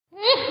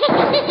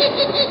The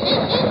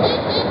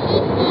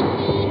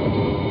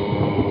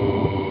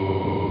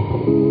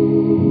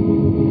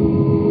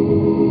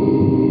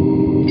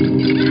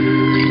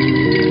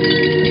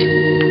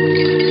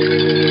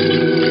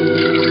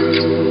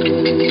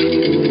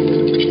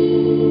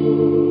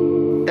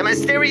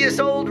Mysterious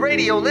Old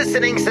Radio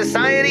Listening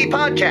Society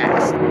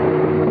podcast.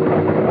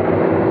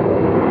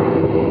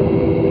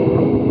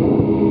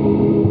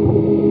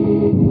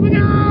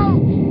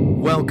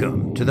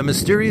 Welcome to the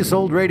Mysterious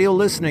Old Radio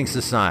Listening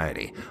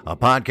Society, a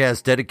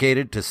podcast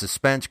dedicated to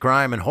suspense,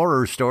 crime, and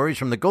horror stories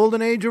from the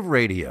golden age of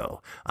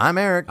radio. I'm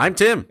Eric. I'm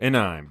Tim. And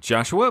I'm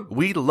Joshua.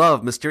 We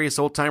love mysterious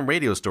old-time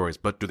radio stories,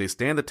 but do they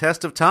stand the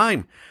test of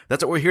time?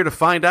 That's what we're here to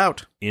find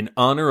out. In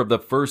honor of the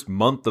first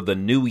month of the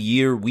new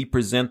year, we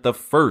present the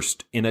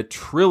first in a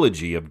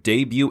trilogy of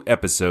debut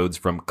episodes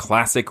from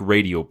classic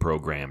radio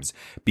programs,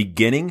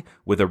 beginning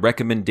with a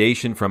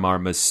recommendation from our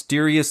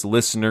mysterious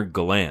listener,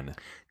 Glenn.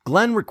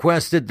 Glenn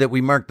requested that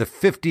we mark the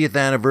 50th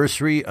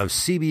anniversary of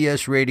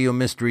CBS Radio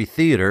Mystery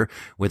Theater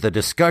with a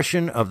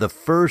discussion of the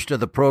first of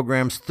the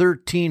program's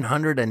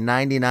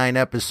 1,399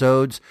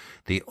 episodes,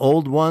 The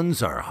Old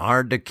Ones Are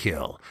Hard to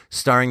Kill,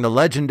 starring the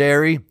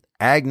legendary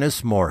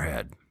Agnes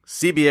Moorehead.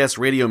 CBS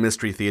Radio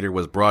Mystery Theater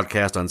was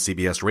broadcast on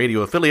CBS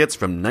Radio affiliates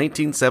from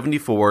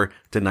 1974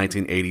 to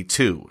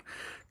 1982.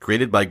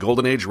 Created by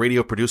Golden Age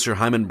radio producer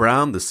Hyman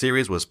Brown, the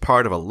series was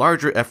part of a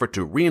larger effort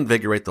to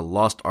reinvigorate the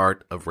lost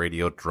art of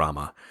radio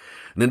drama.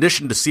 In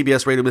addition to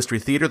CBS Radio Mystery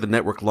Theater, the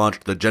network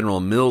launched the General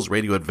Mills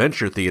Radio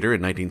Adventure Theater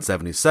in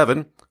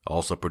 1977,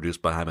 also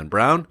produced by Hyman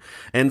Brown,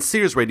 and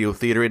Sears Radio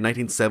Theater in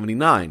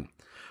 1979.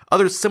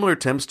 Other similar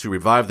attempts to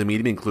revive the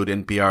medium include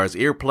NPR's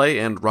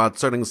Earplay and Rod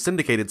Serling's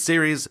syndicated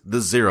series,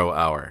 The Zero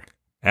Hour.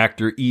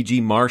 Actor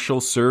E.G.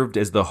 Marshall served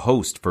as the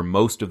host for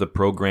most of the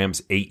program's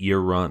 8-year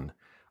run.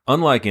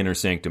 Unlike Inner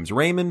Sanctum's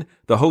Raymond,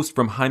 the host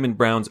from Hyman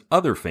Brown's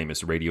other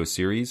famous radio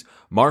series,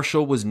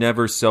 Marshall was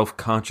never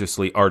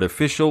self-consciously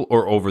artificial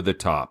or over the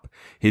top.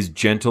 His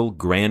gentle,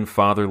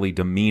 grandfatherly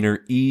demeanor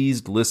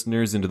eased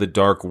listeners into the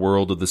dark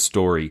world of the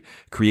story,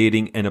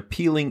 creating an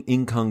appealing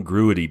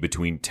incongruity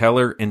between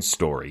teller and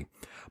story.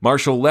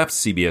 Marshall left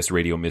CBS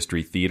Radio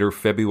Mystery Theater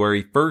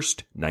February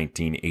 1st,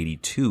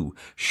 1982,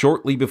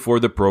 shortly before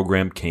the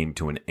program came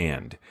to an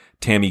end.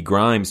 Tammy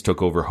Grimes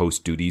took over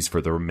host duties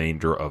for the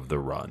remainder of the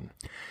run.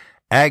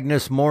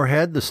 Agnes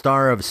Moorehead, the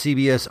star of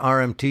CBS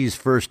RMT's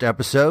first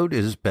episode,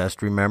 is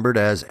best remembered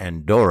as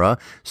Endora,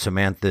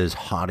 Samantha's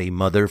haughty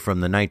mother from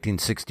the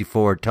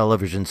 1964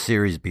 television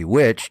series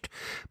Bewitched,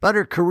 but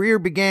her career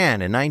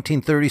began in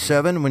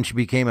 1937 when she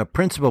became a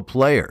principal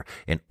player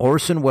in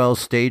Orson Welles'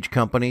 stage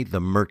company, the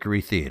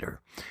Mercury Theater.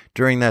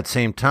 During that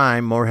same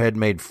time, Moorehead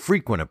made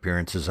frequent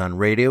appearances on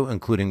radio,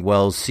 including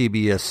Welles'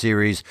 CBS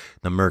series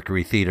The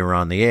Mercury Theater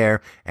on the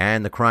Air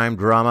and the crime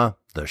drama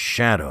The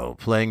Shadow,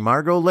 playing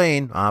Margot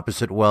Lane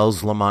opposite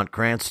Welles' Lamont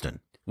Cranston.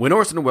 When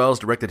Orson Welles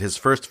directed his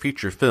first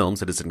feature film,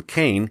 Citizen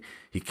Kane,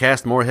 he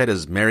cast Moorehead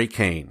as Mary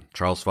Kane,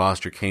 Charles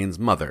Foster Kane's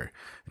mother.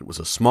 It was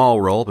a small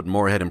role, but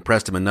Moorehead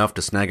impressed him enough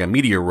to snag a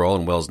meteor role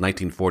in Welles'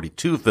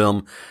 1942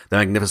 film, The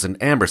Magnificent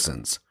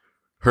Ambersons.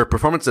 Her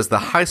performance as the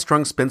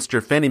high-strung spinster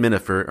Fanny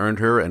Minifer earned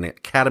her an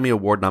Academy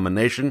Award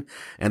nomination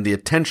and the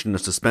attention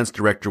of suspense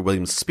director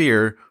William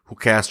Spear, who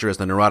cast her as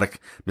the neurotic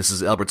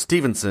Mrs. Elbert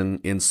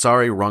Stevenson in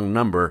Sorry, Wrong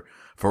Number,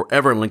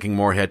 forever linking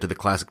Moorehead to the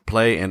classic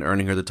play and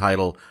earning her the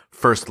title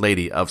First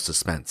Lady of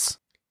Suspense.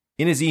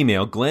 In his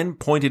email, Glenn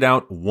pointed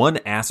out one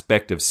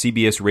aspect of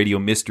CBS Radio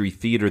Mystery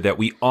Theater that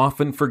we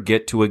often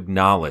forget to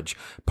acknowledge,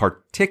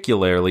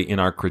 particularly in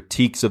our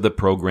critiques of the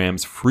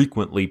program's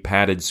frequently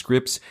padded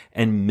scripts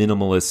and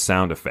minimalist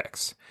sound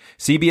effects.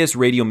 CBS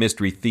Radio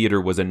Mystery Theater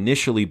was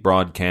initially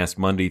broadcast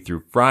Monday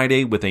through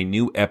Friday with a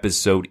new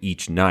episode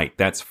each night.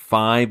 That's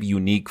 5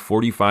 unique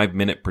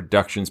 45-minute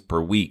productions per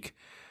week.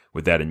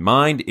 With that in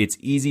mind, it's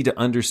easy to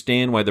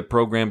understand why the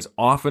programs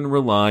often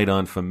relied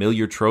on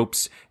familiar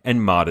tropes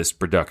and modest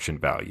production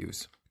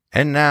values.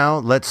 And now,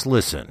 let's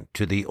listen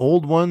to The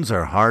Old Ones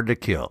Are Hard to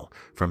Kill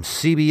from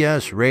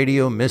CBS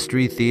Radio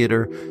Mystery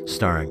Theater,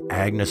 starring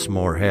Agnes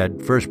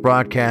Moorehead, first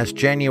broadcast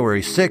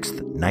January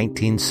 6th,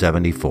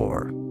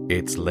 1974.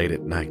 It's late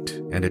at night,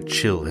 and a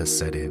chill has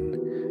set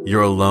in.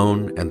 You're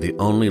alone, and the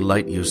only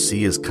light you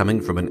see is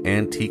coming from an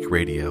antique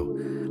radio.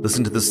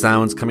 Listen to the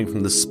sounds coming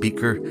from the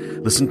speaker,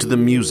 listen to the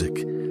music,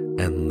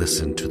 and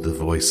listen to the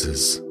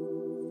voices.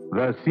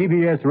 The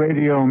CBS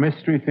Radio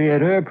Mystery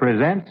Theater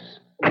presents...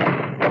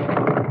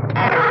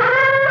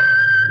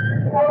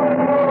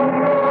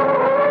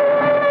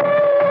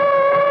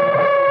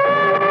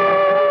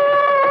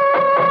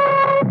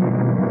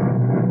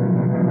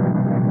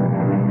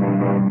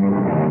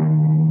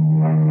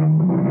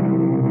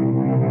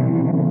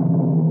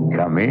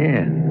 Come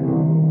in.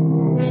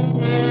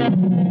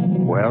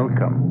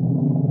 Welcome.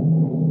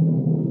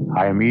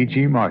 I am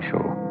E.G.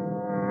 Marshall.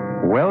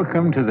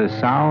 Welcome to the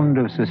sound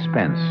of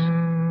suspense.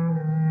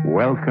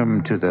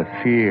 Welcome to the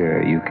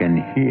fear you can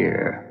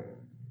hear.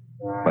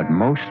 But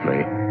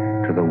mostly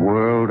to the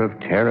world of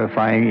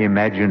terrifying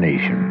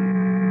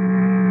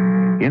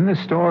imagination. In the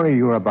story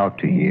you're about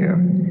to hear,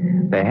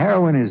 the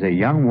heroine is a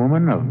young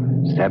woman of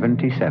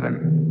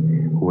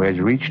 77 who has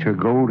reached her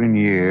golden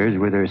years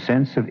with her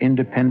sense of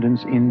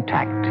independence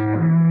intact,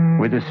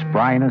 with a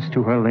spryness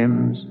to her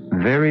limbs,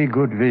 very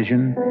good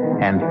vision,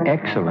 and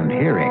excellent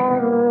hearing.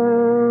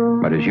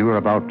 But as you are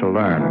about to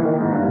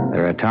learn,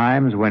 there are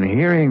times when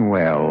hearing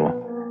well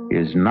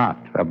is not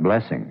a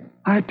blessing.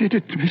 I did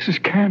it,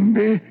 Mrs.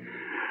 Canby.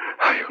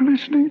 Are you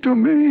listening to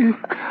me?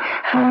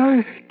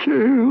 I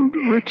killed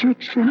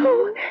Richardson.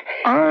 Oh.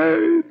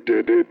 I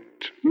did it.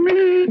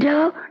 Me.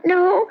 No.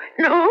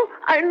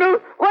 I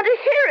don't want to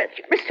hear it,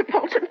 Mr.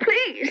 Paulson.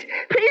 Please.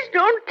 Please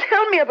don't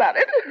tell me about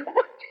it.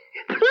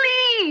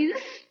 Please.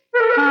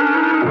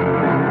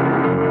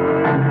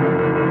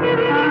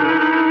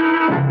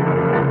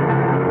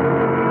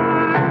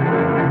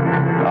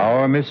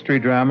 Our mystery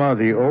drama,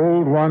 The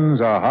Old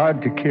Ones Are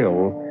Hard to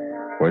Kill,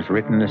 was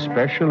written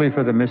especially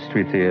for the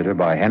Mystery Theater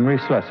by Henry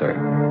Slessor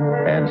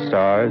and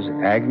stars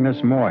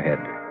Agnes Moorehead.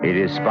 It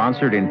is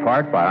sponsored in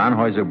part by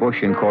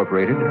Anheuser-Busch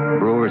Incorporated,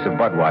 brewers of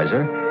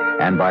Budweiser,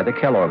 and by the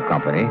Kellogg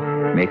Company,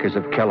 makers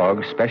of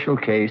Kellogg's Special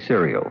K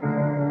cereal.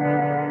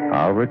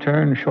 I'll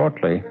return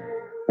shortly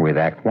with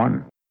Act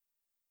One.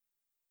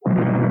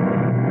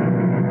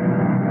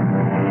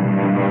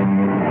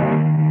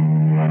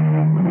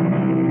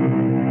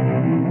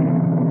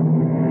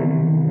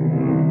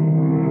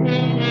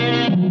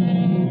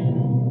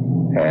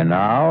 And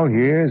now,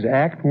 here's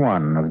Act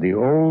One of The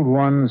Old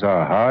Ones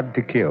Are Hard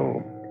to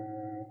Kill.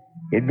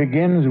 It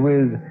begins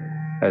with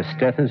a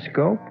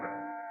stethoscope,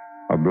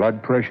 a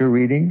blood pressure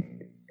reading,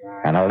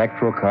 an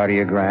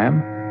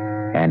electrocardiogram,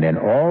 and an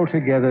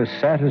altogether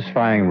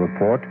satisfying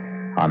report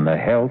on the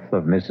health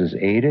of Mrs.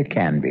 Ada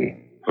Canby.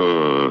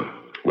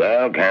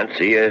 Well, can't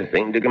see a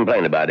thing to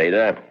complain about,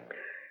 Ada.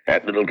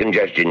 That little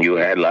congestion you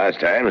had last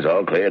time is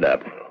all cleared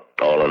up.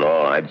 All in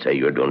all, I'd say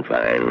you're doing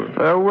fine.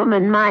 For a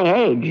woman my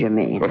age, you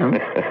mean?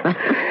 Huh?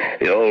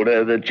 The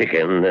older the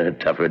chicken, the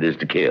tougher it is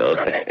to kill.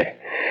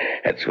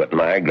 That's what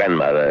my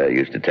grandmother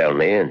used to tell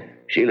me, and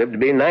she lived to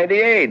be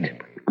 98.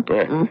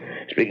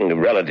 Speaking of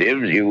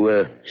relatives,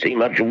 you see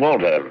much of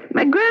Walter.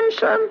 My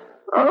grandson?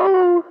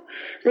 Oh,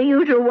 the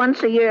usual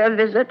once-a-year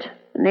visit.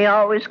 And he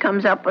always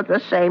comes up with the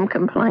same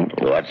complaint.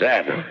 What's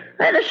that?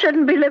 That I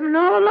shouldn't be living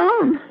all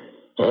alone.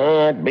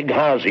 That big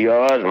house of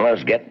yours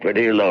must get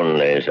pretty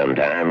lonely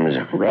sometimes.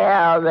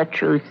 Well, the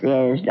truth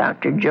is,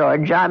 Dr.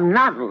 George, I'm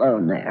not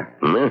alone there.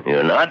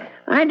 You're not?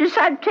 I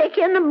decided to take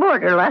in the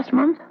boarder last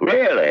month.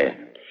 Really?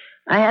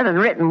 I haven't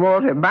written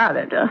Walter about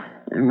it.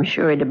 I'm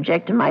sure he'd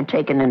object to my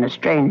taking in a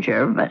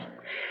stranger, but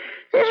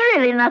there's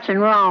really nothing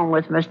wrong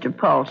with Mr.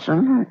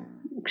 Paulson,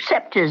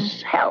 except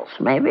his health,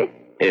 maybe.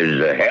 His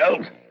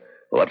health?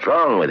 What's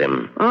wrong with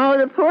him? Oh,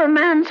 the poor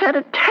man's had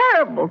a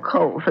terrible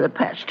cold for the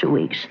past 2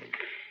 weeks.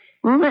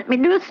 Won't let me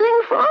do a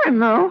thing for him,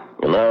 though.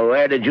 Now,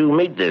 where did you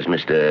meet this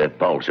Mr.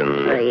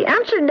 Paulson? He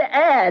answered the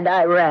ad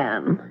I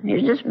ran.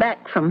 He's just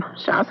back from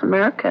South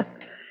America.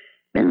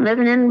 Been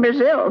living in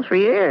Brazil for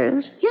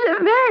years. He's a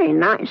very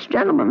nice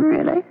gentleman,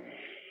 really.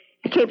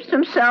 He keeps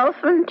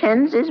himself and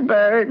tends his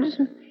birds.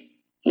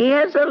 He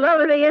has the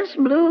loveliest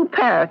blue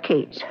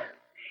parakeets.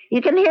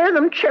 You can hear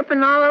them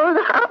chirping all over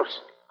the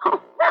house.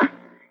 Oh,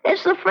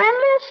 it's the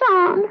friendliest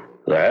sound.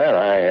 Well,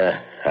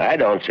 I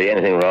don't see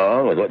anything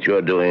wrong with what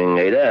you're doing,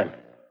 Ada.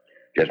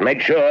 Just make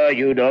sure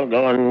you don't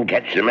go and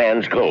catch the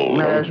man's cold.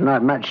 Well, there's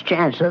not much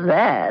chance of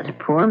that. The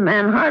poor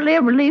man hardly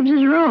ever leaves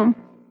his room.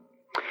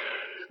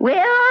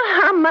 Well,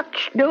 how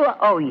much do I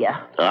owe you?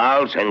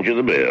 I'll send you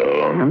the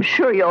bill. I'm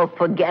sure you'll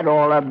forget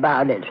all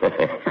about it.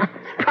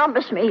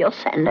 Promise me you'll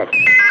send it.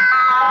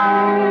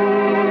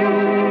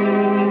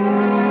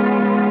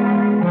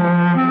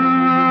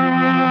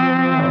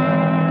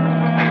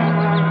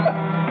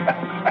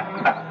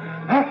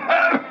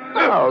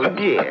 Oh,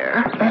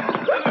 dear.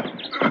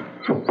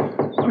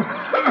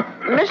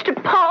 Mr.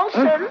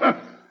 Paulson?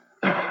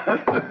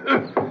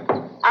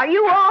 Are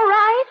you all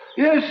right?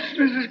 Yes,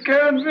 Mrs.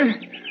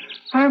 Canby.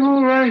 I'm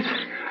all right.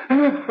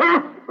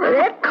 Well,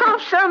 that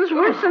cough sounds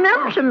worse than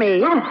ever to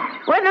me.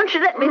 Why don't you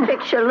let me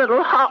fix you a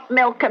little hot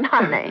milk and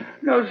honey?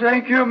 No,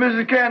 thank you,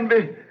 Mrs.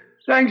 Canby.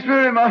 Thanks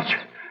very much.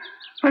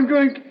 I'm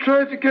going to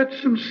try to get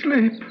some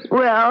sleep.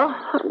 Well,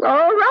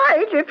 all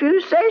right, if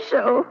you say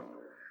so.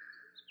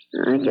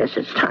 I guess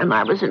it's time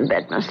I was in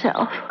bed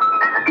myself.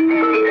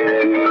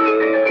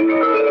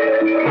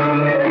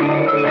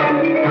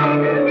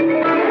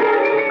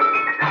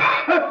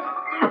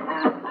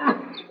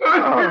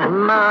 Oh,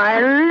 my,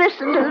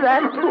 listen to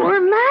that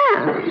poor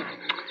man.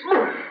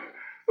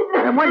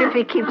 I wonder if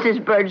he keeps his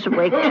birds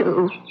awake,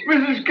 too.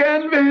 Mrs.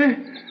 Canby,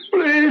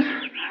 please.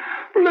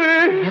 For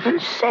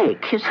heaven's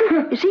sake, is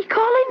he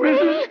calling me?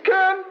 Mrs.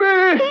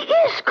 Canby! He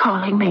is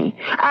calling me.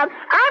 I'm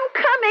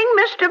coming,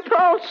 Mr.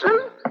 Paulson.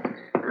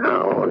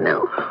 Oh,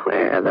 no.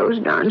 Where are those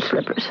darn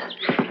slippers?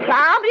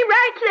 I'll be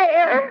right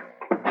there.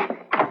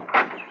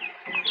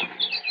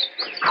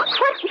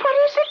 What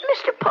is it,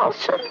 Mr.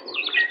 Paulson?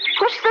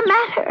 What's the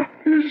matter?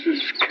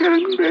 Mrs.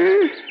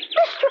 Canby.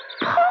 Mr.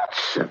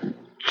 Paulson,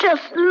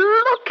 just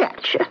look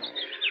at you.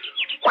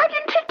 Why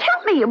didn't you tell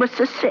tell me you were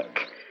so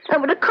sick. I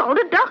would have called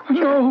a doctor.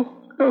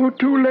 No,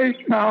 too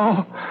late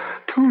now.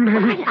 Too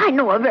late. I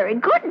know a very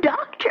good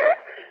doctor.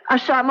 I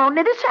saw him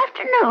only this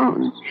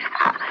afternoon.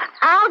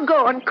 I'll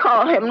go and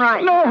call him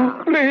right now.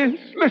 No, please,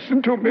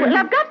 listen to me. Well,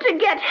 I've got to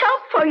get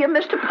help for you,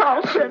 Mr.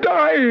 Paulson.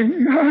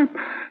 I'm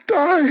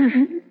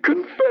dying.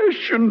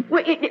 Confession.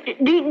 Wait,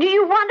 do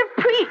you want a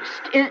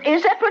priest?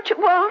 Is that what you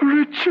want?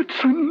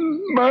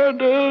 Richardson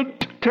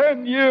murdered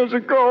 10 years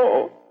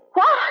ago.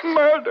 What?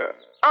 Murder.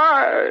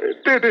 I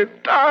did it.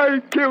 I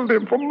killed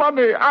him for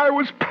money. I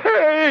was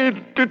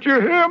paid. Did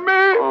you hear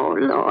me? Oh,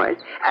 Lord.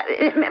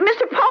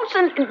 Mr.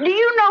 Paulson, do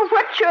you know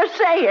what you're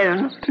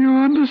saying? Do you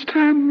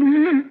understand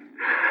me?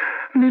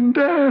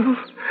 Lindell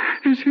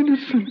is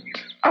innocent.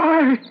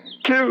 I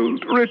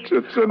killed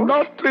Richardson,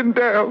 not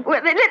Lindell.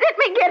 Well, let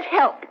me get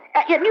help.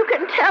 You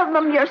can tell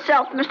them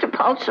yourself, Mr.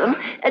 Paulson,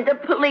 and the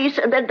police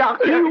and the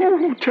doctor.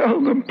 You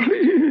tell them,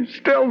 please.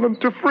 Tell them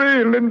to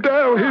free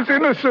Lindell. He's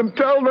innocent.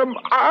 Tell them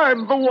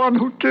I'm the one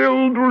who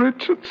killed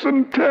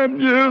Richardson 10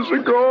 years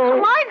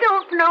ago. Well, I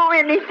don't know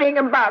anything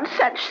about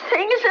such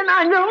things, and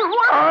I don't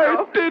want to.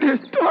 I did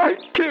it. I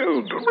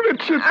killed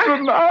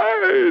Richardson.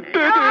 I did it.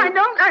 I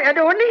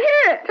don't want to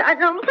hear it.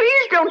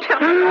 Please don't tell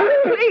me.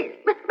 Please.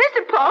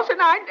 Mr. Paulson,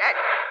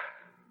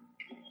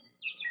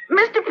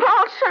 Mr.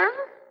 Paulson?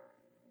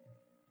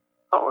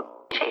 Oh,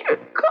 dear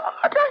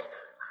God,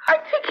 I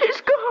think he's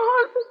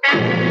gone.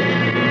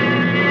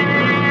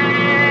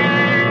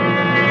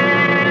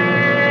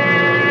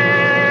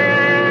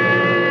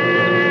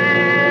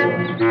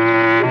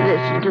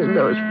 Listen to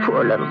those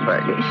poor little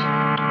birdies.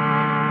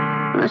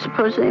 I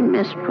suppose they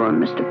miss poor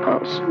Mr.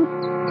 Paulson.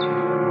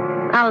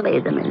 I'll lay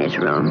them in his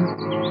room.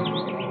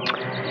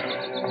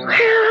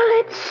 Well,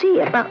 let's see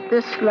about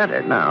this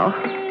letter now.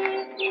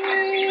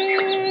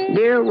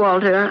 Dear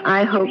Walter,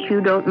 I hope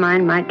you don't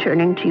mind my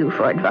turning to you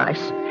for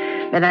advice,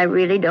 but I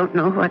really don't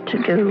know what to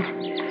do.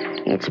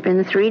 It's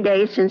been 3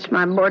 days since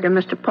my boarder,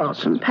 Mr.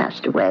 Paulson,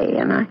 passed away,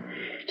 and I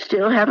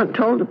still haven't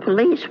told the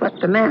police what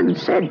the man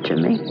said to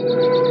me.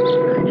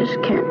 I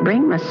just can't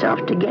bring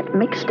myself to get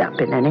mixed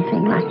up in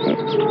anything like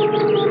this.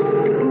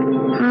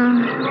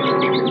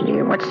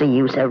 Dear, what's the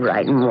use of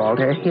writing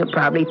Walter? He'll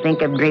probably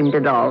think I've dreamed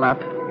it all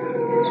up.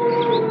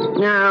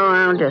 No,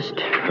 I'll just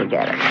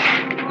forget it.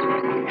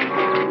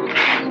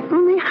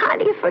 How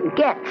do you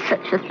forget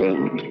such a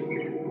thing?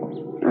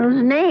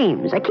 Those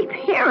names, I keep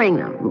hearing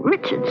them.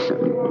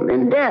 Richardson,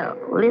 Lindell.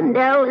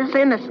 Lindell is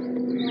innocent.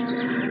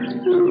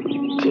 Oh,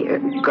 dear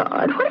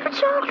God, what if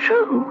it's all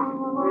true?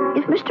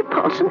 If Mr.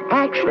 Paulson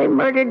actually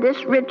murdered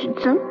this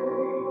Richardson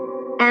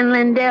and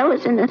Lindell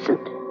is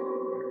innocent?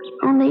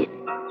 Only,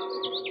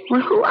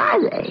 well, who are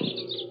they?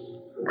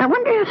 I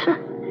wonder if a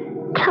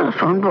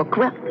telephone book,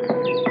 well,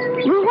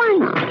 why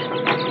not?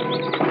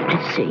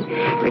 Let's see.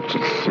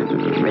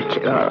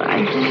 Richard,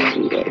 I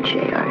see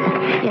H-A-R.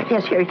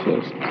 Yes, here it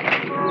is.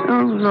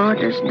 Oh, Lord,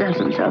 there's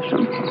dozens of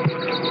them.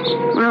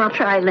 Well, I'll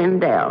try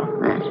Lindell.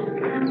 That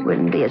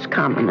wouldn't be as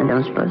common, I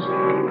don't suppose.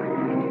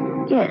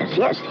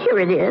 Yes, here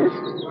it is.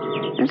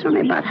 There's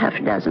only about half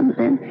a dozen,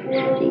 then.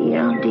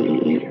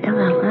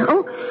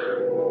 D-L-D-E-L-L.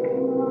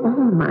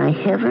 Oh, my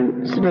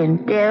heavens.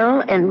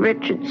 Lindell and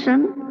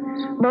Richardson.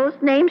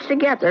 Both names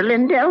together.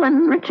 Lindell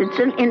and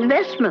Richardson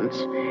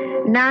Investments.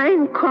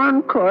 9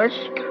 Concourse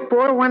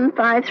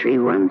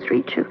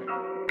 4153132.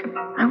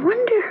 I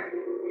wonder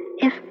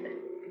if...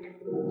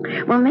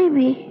 Well,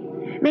 maybe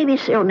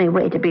it's the only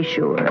way to be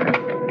sure.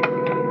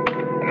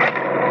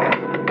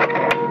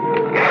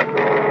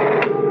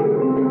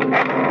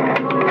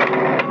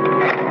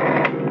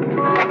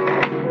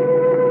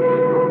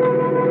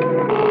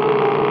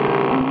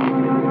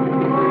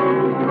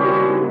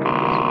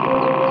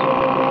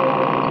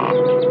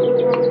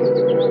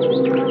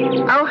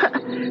 Oh,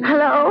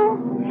 hello?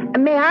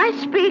 May I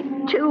speak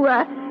to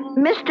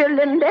Mr.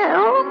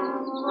 Lindell?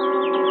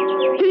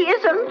 He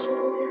isn't?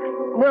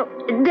 Well,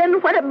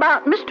 then what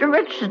about Mr.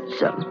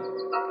 Richardson?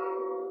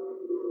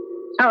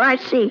 Oh, I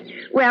see.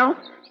 Well,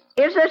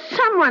 is there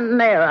someone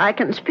there I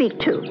can speak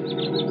to?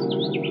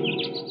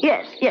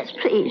 Yes,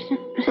 please.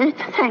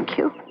 Thank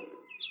you.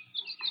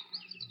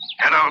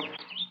 Hello.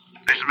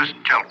 This is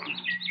Mr. Chelton.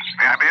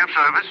 May I be of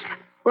service?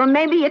 Well,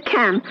 maybe you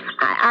can.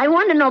 I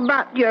want to know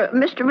about your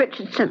Mr.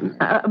 Richardson,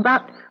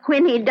 about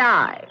when he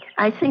died.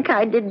 I think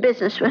I did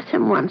business with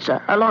him once,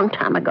 a long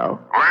time ago.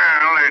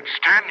 Well, it's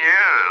 10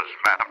 years,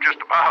 madam,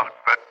 just about.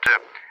 But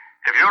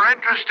if you're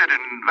interested in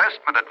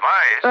investment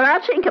advice... Well,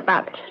 I'll think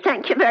about it.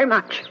 Thank you very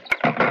much.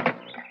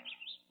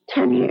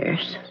 10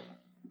 years.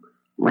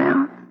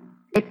 Well,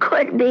 it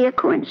could be a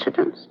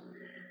coincidence.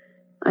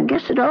 I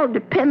guess it all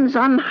depends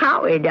on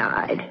how he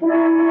died.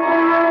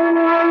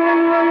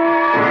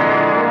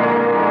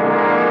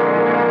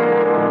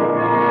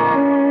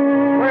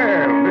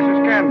 Well,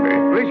 Mrs. Canby,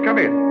 please come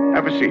in.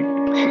 Have a seat.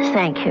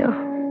 Thank you.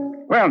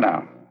 Well,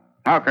 now,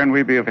 how can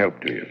we be of help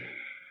to you?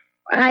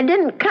 I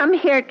didn't come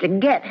here to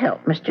get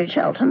help, Mr.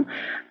 Shelton.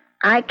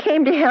 I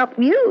came to help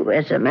you,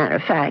 as a matter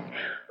of fact.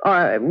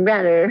 Or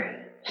rather,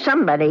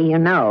 somebody you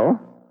know.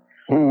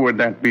 Who would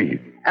that be?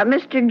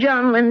 Mr.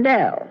 John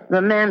Lindell,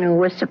 the man who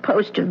was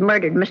supposed to have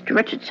murdered Mr.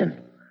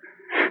 Richardson.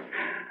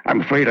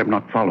 I'm afraid I'm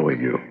not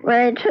following you.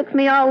 Well, it took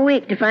me all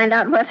week to find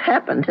out what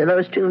happened to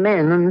those two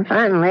men, and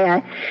finally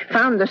I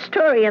found the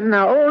story in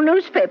the old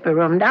newspaper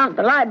room down at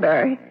the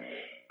library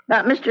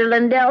about Mr.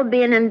 Lindell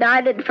being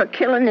indicted for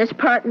killing his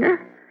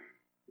partner.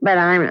 But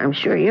I'm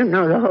sure you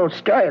know the whole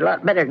story a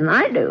lot better than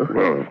I do.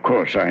 Well, of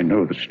course I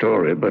know the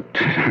story, but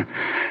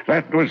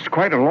that was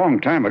quite a long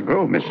time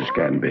ago, Mrs.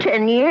 Canby.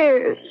 10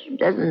 years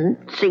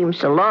doesn't seem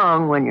so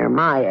long when you're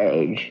my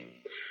age.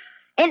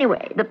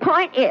 Anyway, the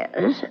point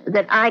is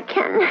that I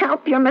can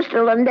help your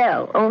Mr.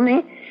 Lindell,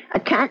 only I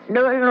can't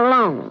do it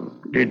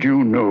alone. Did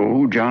you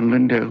know John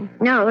Lindell?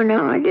 No,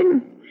 I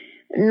didn't.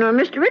 Nor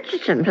Mr.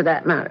 Richardson, for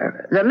that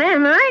matter. The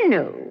man I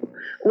knew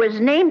was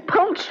named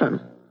Paulson.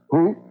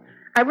 Who?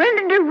 I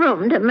rented a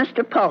room to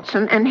Mr.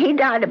 Paulson, and he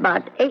died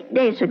about 8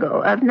 days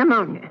ago of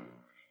pneumonia.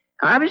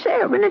 I was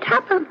there when it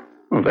happened.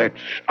 Well, that's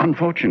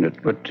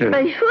unfortunate, but...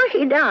 Before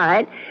he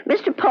died,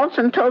 Mr.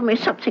 Paulson told me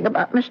something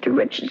about Mr.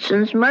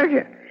 Richardson's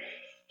murder.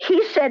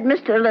 He said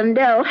Mr.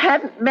 Lindell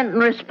hadn't been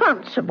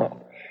responsible,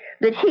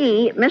 that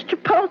he,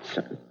 Mr.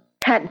 Paulson,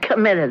 had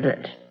committed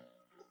it.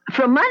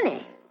 For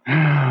money.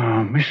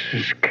 Ah,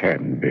 Mrs.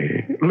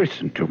 Canby,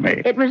 listen to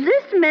me. It was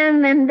this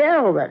man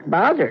Lindell that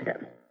bothered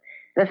him.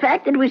 The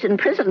fact that he was in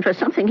prison for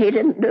something he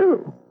didn't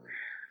do.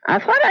 I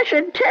thought I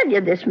should tell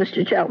you this,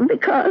 Mr. Shelton,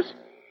 because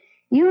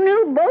you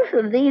knew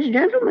both of these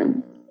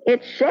gentlemen.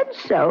 It said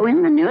so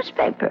in the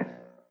newspaper.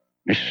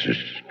 Mrs.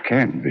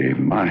 Canby,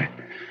 my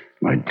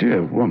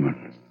dear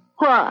woman.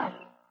 What?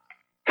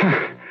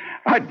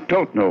 I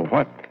don't know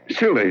what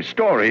silly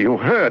story you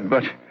heard,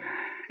 but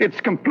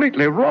it's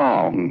completely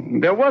wrong.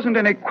 There wasn't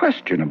any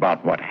question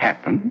about what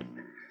happened.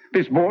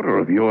 This boarder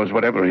of yours,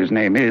 whatever his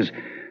name is,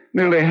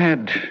 merely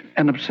had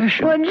an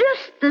obsession. Well,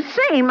 just the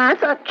same, I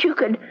thought you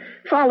could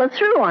follow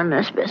through on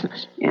this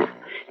business. Yeah.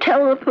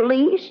 Tell the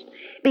police.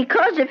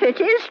 Because if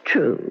it is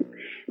true,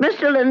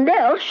 Mr.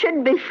 Lindell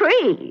should be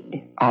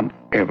freed. On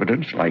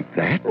evidence like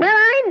that? Well,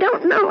 I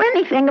don't know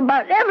anything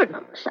about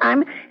evidence.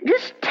 I'm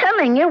just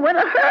telling you what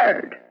I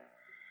heard.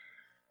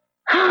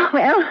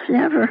 Well,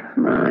 never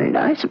mind.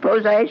 I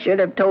suppose I should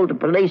have told the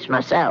police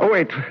myself. Oh,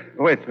 wait,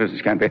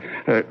 Mrs. Canby.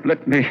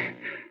 Let me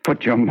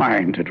put your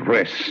mind at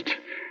rest.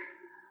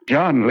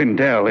 John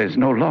Lindell is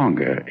no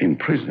longer in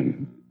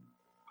prison.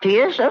 He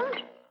isn't?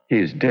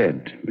 He's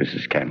dead,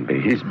 Mrs.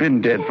 Canby. He's been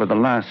dead for the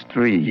last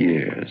 3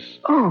 years.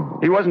 Oh.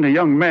 He wasn't a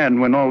young man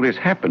when all this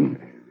happened,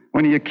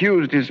 when he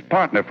accused his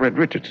partner, Fred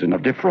Richardson,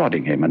 of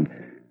defrauding him and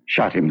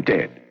shot him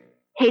dead.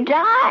 He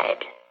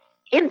died?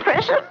 In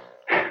prison?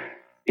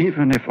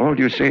 Even if all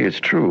you say is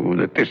true,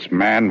 that this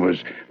man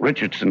was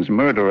Richardson's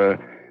murderer,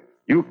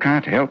 you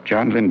can't help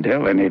John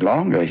Lindell any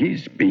longer.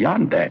 He's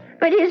beyond that.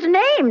 But his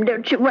name,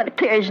 don't you want to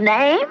clear his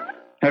name?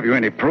 Have you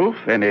any proof,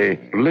 any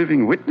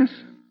living witness?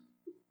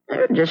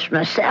 Just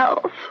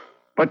myself.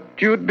 But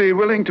you'd be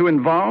willing to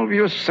involve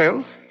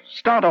yourself?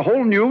 Start a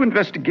whole new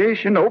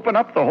investigation? Open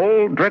up the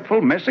whole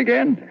dreadful mess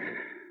again?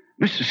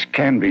 Mrs.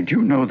 Canby, do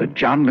you know that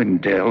John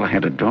Lindell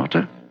had a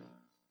daughter?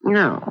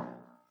 No.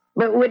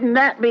 But wouldn't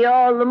that be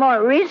all the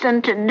more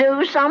reason to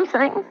do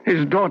something?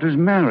 His daughter's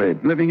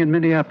married, living in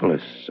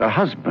Minneapolis, a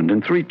husband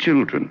and 3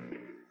 children.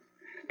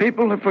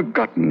 People have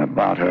forgotten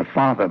about her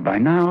father by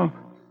now.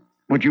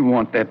 Would you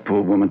want that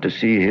poor woman to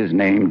see his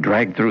name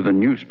dragged through the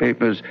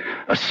newspapers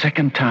a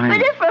second time?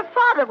 But if her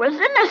father was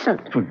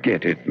innocent...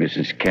 Forget it,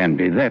 Mrs.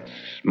 Canby. That's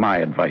my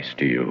advice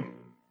to you.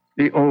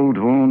 The old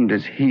wound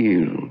is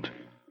healed.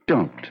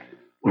 Don't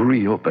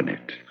reopen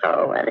it.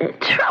 Oh, well, it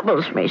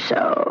troubles me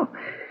so.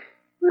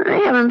 I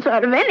haven't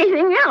thought of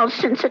anything else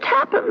since it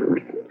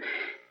happened.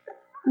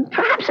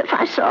 Perhaps if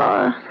I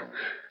saw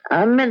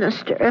a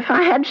minister, if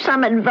I had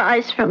some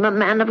advice from a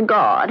man of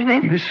God,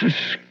 maybe...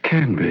 Mrs.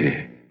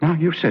 Canby... Now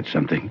you've said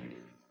something.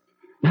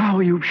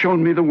 Now you've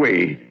shown me the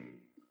way.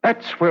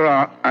 That's where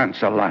our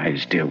answer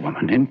lies, dear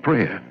woman, in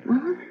prayer.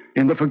 Mm-hmm.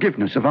 In the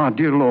forgiveness of our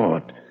dear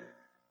Lord.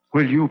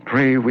 Will you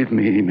pray with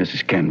me,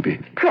 Mrs. Canby?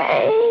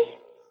 Pray?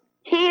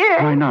 Here?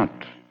 Why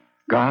not?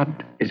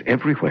 God is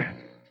everywhere.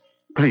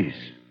 Please,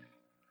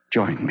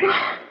 join me.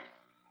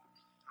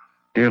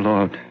 Dear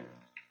Lord,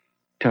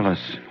 tell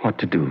us what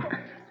to do.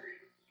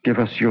 Give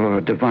us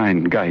your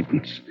divine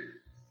guidance.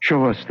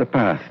 Show us the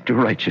path to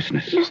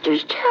righteousness. Mr.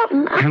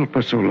 Shelton, Help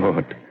us, O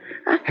Lord.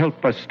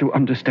 Help us to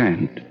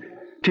understand.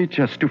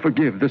 Teach us to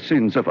forgive the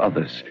sins of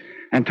others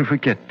and to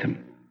forget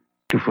them.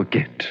 To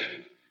forget.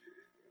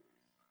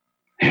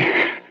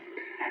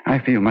 I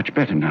feel much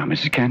better now,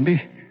 Mrs.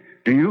 Canby.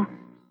 Do you?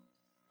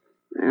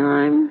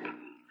 I'm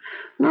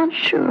not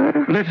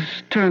sure. Let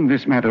us turn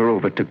this matter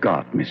over to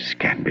God, Mrs.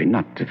 Canby.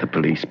 Not to the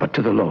police, but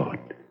to the Lord.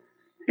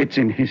 It's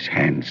in His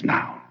hands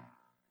now.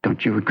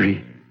 Don't you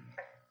agree?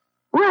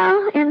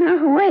 Well, in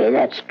a way,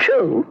 that's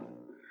true.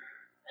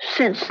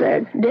 Since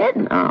they're dead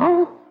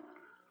now.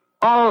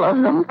 All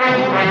of them.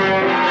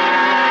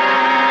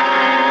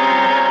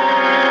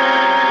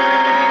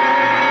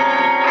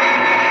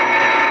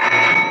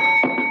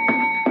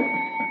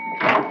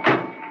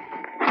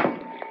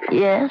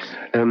 Yes?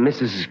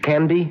 Mrs.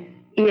 Canby?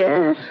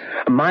 Yes.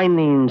 My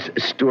name's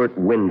Stuart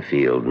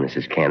Winfield,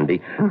 Mrs. Canby.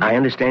 Mm-hmm. I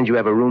understand you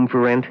have a room for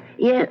rent?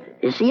 Yes,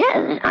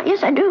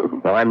 I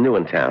do. Well, I'm new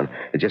in town.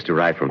 I just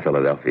arrived from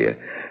Philadelphia.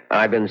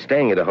 I've been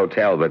staying at a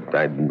hotel, but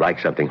I'd like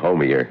something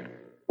homier.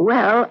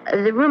 Well,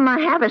 the room I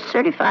have is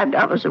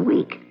 $35 a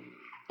week.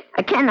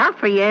 I can't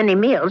offer you any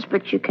meals,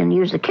 but you can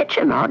use the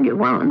kitchen all you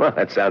want. Well,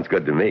 that sounds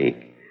good to me.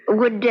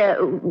 Would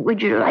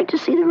you like to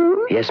see the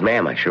room? Yes,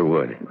 ma'am, I sure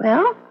would.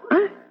 Well,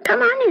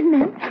 come on in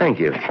then. Thank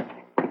you.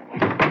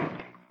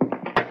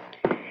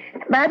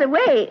 By the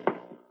way,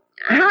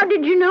 how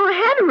did you know I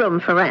had a room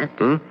for rent?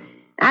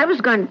 I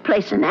was going to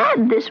place an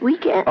ad this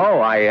weekend.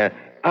 Oh,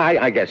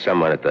 I guess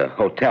someone at the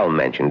hotel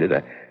mentioned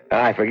it.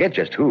 I forget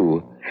just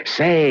who.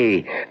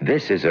 Say,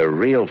 this is a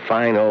real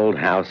fine old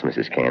house,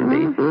 Mrs. Canby.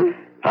 Mm-hmm.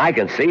 I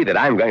can see that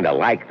I'm going to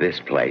like this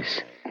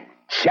place.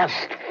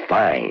 Just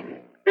fine.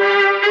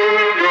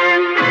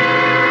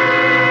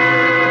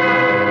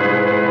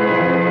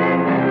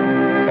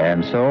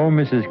 And so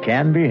Mrs.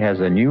 Canby has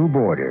a new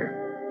boarder.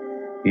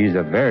 He's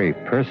a very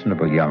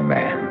personable young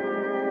man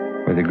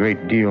with a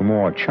great deal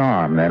more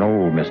charm than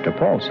old Mr.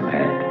 Paulson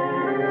had.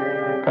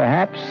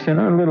 Perhaps in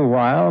a little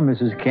while,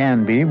 Mrs.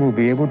 Canby will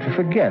be able to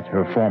forget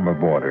her former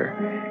boarder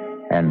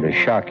and the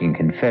shocking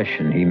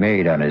confession he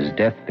made on his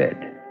deathbed.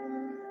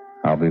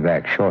 I'll be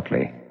back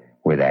shortly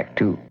with Act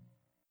Two.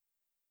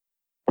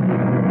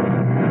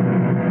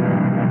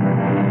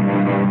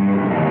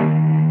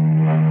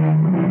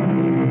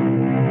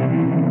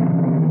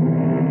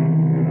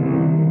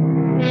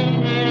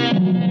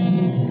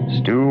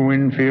 Stu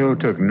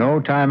Winfield took no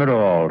time at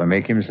all to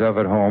make himself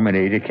at home in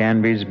Ada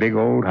Canby's big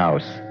old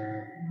house.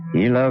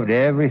 He loved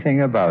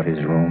everything about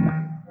his room.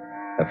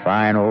 The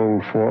fine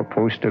old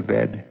four-poster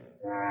bed,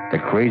 the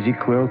crazy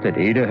quilt that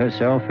Ada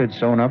herself had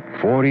sewn up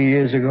 40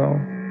 years ago,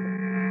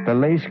 the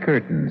lace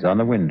curtains on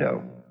the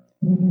window.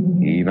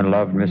 He even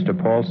loved Mr.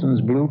 Paulson's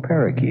blue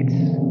parakeets.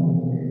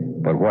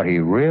 But what he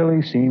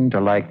really seemed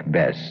to like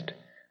best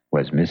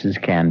was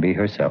Mrs. Canby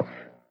herself.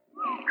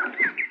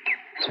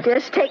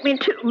 Just take me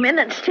 2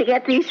 minutes to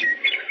get these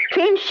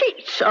clean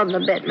sheets on the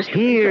bed, Mr.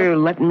 Here,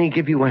 let me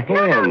give you a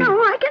hand. No,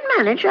 I can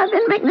manage. I've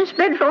been making this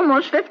bed for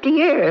almost 50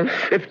 years.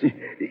 50?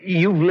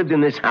 You've lived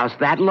in this house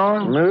that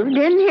long? Moved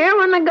in here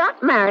when I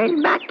got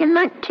married back in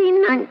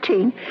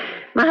 1919.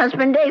 My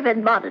husband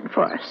David bought it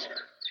for us.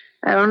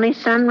 Our only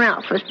son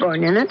Ralph was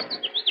born in it.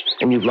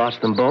 And you've lost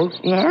them both?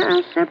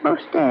 Yes, they're both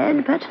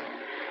dead, but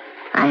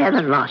I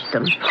haven't lost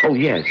them. Oh,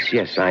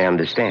 yes, I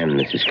understand,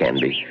 Mrs.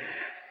 Canby.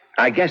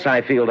 I guess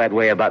I feel that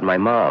way about my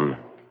mom.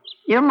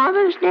 Your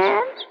mother's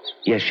dead?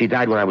 Yes, she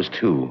died when I was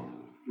 2.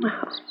 Oh.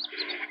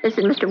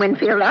 Listen, Mr.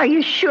 Winfield, are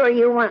you sure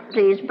you want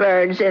these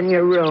birds in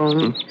your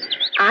room?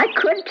 I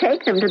could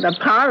take them to the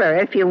parlor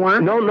if you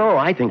want. No,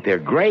 I think they're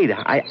great.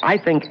 I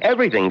think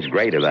everything's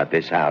great about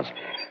this house.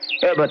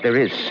 But there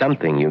is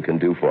something you can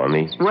do for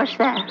me. What's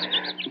that?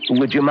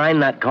 Would you mind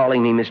not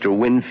calling me Mr.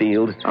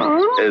 Winfield?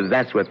 Oh?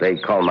 That's what they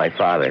call my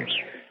father.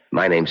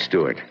 My name's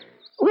Stuart.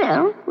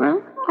 Well,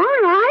 all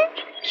right,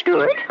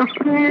 Stuart.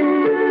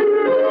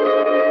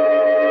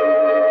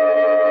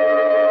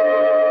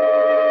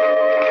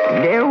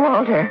 Dear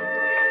Walter,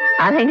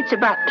 I think it's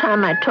about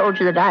time I told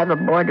you that I have a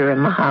boarder in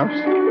my house.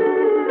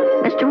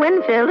 Mr.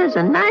 Winfield is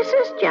the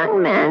nicest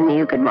young man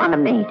you could want to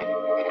meet.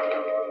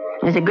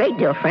 He's a great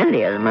deal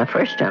friendlier than my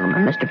first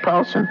gentleman, Mr.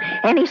 Paulson,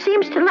 and he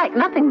seems to like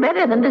nothing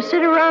better than to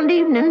sit around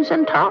evenings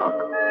and talk.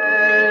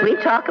 We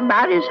talk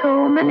about his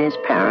home and his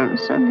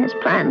parents and his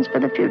plans for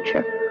the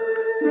future.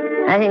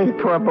 I think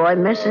the poor boy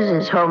misses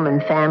his home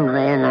and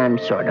family, and I'm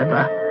sort of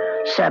a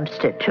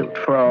substitute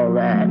for all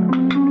that.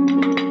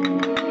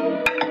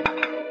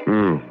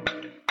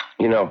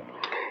 You know,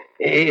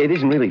 it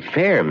isn't really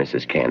fair,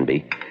 Mrs.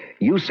 Canby.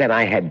 You said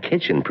I had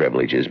kitchen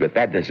privileges, but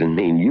that doesn't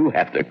mean you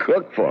have to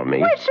cook for me.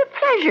 Well, it's a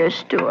pleasure,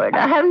 Stuart.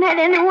 I haven't had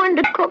anyone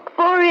to cook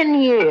for in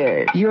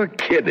years. You're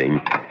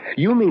kidding.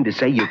 You mean to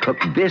say you cook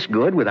this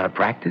good without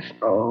practice?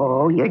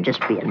 Oh, you're just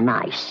being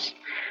nice.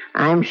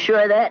 I'm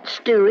sure that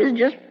stew is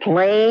just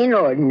plain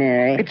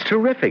ordinary. It's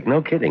terrific,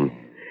 no kidding.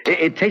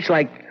 It tastes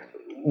like,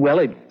 well,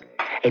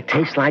 it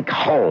tastes like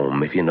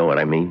home, if you know what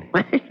I mean.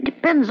 It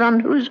depends on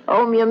whose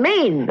home you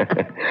mean.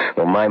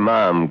 Well, my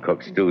mom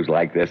cooks stews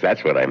like this.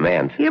 That's what I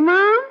meant. Your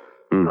mom?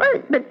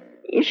 Well, but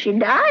she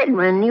died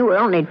when you were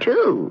only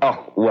 2.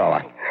 Oh,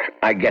 well,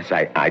 I guess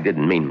I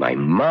didn't mean my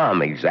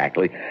mom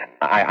exactly.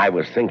 I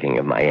was thinking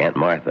of my Aunt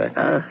Martha.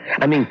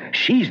 I mean,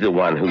 she's the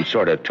one who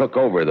sort of took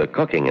over the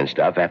cooking and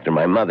stuff after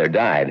my mother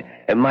died.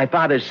 And my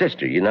father's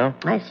sister, you know?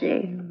 I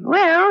see.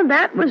 Well,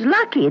 that was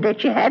lucky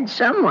that you had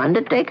someone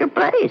to take her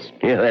place.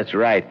 Yeah, that's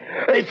right.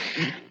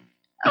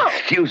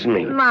 Excuse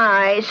me.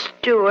 My,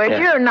 Stuart,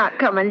 you're not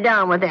coming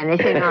down with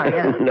anything, are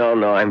you? No,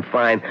 I'm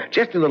fine.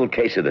 Just a little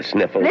case of the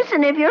sniffles.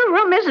 Listen, if your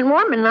room isn't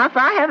warm enough,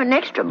 I have an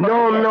extra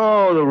blanket.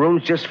 No, the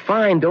room's just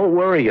fine. Don't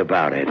worry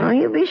about it. Oh,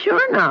 you be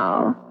sure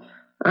now.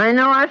 I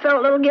know I felt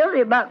a little guilty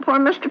about poor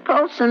Mr.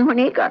 Paulson when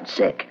he got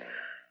sick.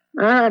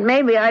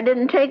 Maybe I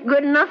didn't take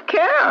good enough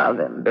care of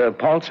him.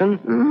 Paulson?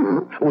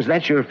 Mm-hmm. Was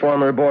that your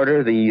former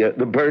boarder,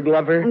 the bird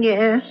lover?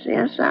 Yes,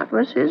 that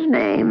was his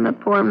name, the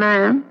poor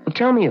man. Well,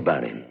 tell me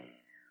about him.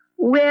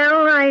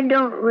 Well, I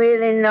don't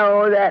really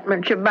know that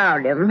much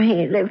about him.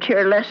 He lived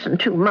here less than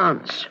 2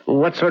 months.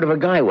 What sort of a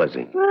guy was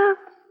he? Well,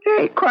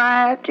 very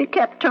quiet. He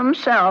kept to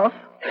himself.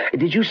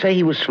 Did you say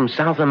he was from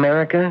South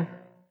America?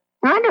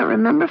 I don't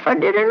remember if I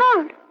did or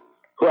not.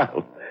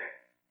 Well,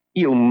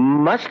 you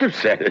must have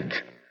said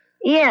it.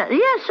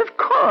 Yes, of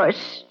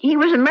course. He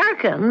was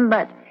American,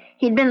 but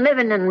he'd been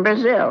living in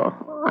Brazil.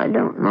 I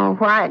don't know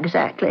why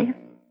exactly.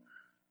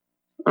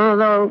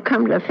 Although,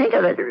 come to think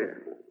of it,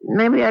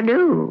 maybe I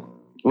do.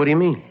 What do you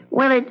mean?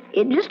 Well,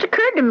 it just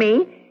occurred to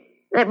me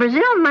that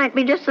Brazil might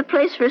be just the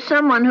place for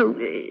someone who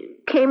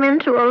came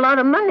into a lot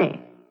of money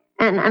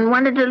and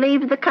wanted to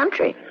leave the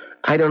country.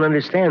 I don't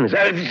understand this.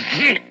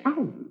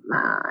 Oh,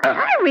 my.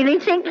 I really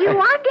think you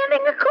are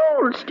getting a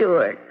cold,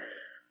 Stuart.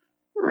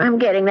 I'm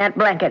getting that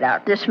blanket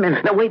out this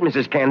minute. Now, wait,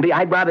 Mrs. Canby.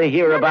 I'd rather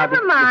hear about...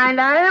 Never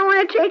mind. I don't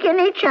want to take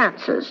any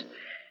chances.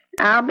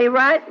 I'll be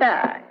right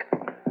back.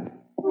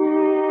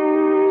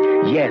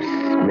 Yes,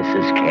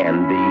 Mrs.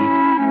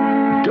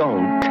 Canby.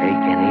 Don't take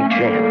any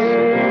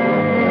chances.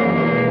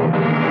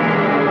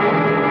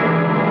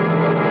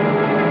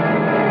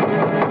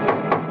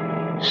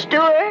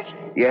 Stuart?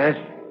 Yes?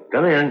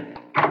 Come in.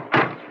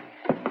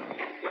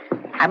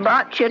 I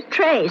brought you a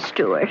tray,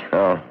 Stuart.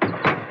 Oh.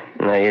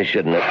 No, you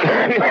shouldn't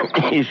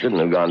have. You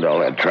shouldn't have gone to all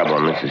that trouble,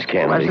 Mrs.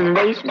 Canby. Wasn't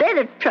the least bit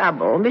of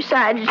trouble.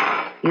 Besides,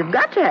 you've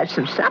got to have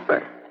some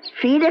supper.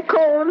 Feed a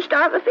cold and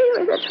starve a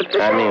fever. That's what they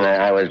say. I mean,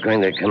 I was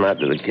going to come out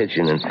to the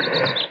kitchen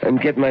and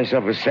get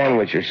myself a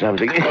sandwich or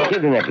something. You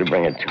didn't have to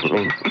bring it to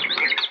me.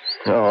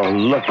 Oh,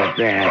 look at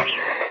that.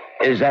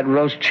 Is that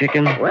roast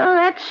chicken? Well,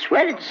 that's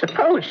what it's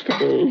supposed to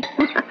be.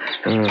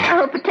 I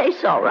hope it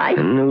tastes all right.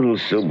 Noodle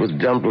soup with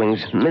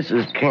dumplings.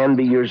 Mrs.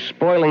 Canby, you're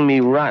spoiling me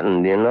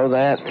rotten. Do you know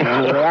that?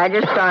 Yeah, I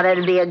just thought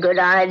it'd be a good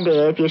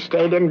idea if you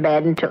stayed in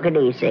bed and took it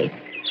easy.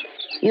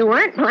 You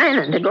weren't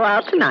planning to go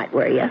out tonight,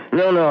 were you?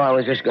 No, I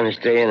was just going to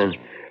stay in and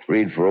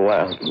read for a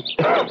while.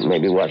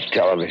 Maybe watch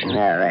television. Oh,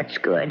 that's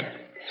good.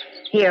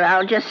 Here,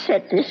 I'll just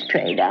set this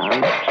tray down.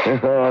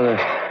 Oh, the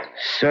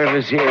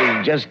service here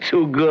is just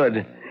too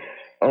good.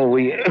 Oh,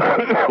 we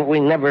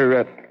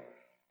never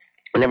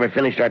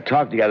finished our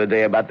talk the other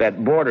day about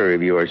that boarder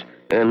of yours,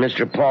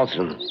 Mr.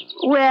 Paulson.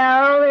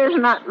 Well, there's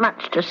not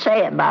much to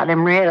say about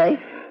him, really.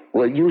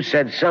 Well, you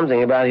said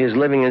something about his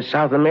living in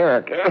South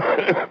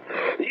America.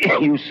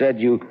 You said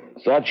you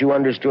thought you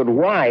understood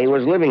why he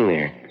was living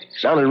there.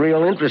 Sounded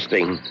real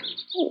interesting.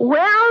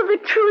 Well, the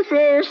truth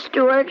is,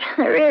 Stuart,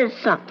 there is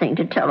something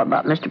to tell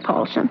about Mr.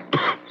 Paulson.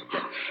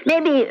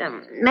 Maybe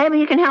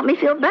you can help me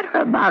feel better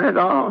about it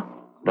all.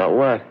 About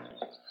what?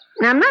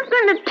 Now, I'm not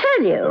going to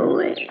tell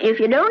you if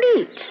you don't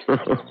eat.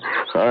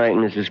 All right,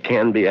 Mrs.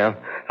 Canby,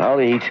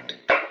 I'll eat.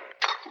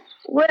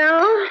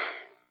 Well,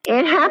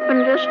 it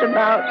happened just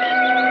about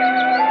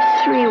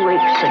 3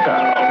 weeks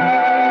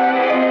ago.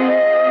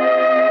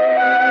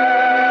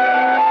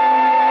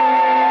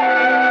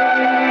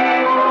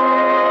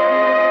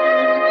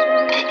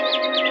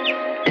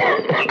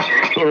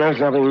 You know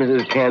something,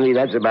 Mrs. Candy?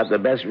 That's about the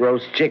best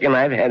roast chicken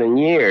I've had in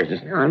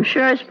years. I'm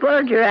sure I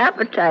spoiled your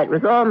appetite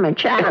with all my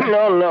chatter.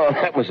 No,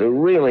 that was a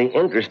really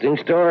interesting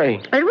story.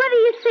 But what do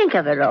you think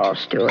of it all,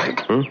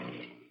 Stuart?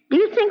 Do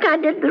you think I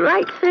did the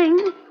right thing?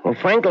 Well,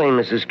 frankly,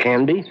 Mrs.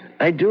 Canby,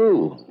 I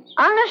do.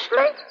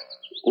 Honestly?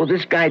 Well,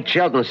 this guy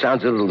Chelton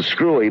sounds a little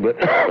screwy, but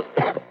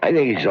I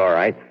think he's all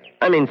right.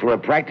 I mean, from a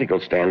practical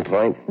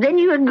standpoint. Then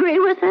you agree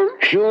with him?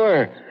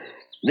 Sure.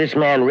 This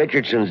man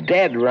Richardson's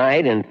dead,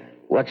 right? And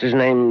what's his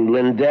name,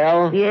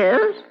 Lindell?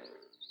 Yes.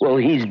 Well,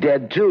 he's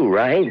dead too,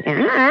 right?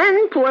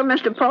 And poor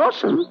Mr.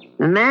 Paulson,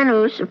 the man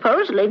who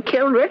supposedly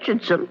killed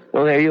Richardson.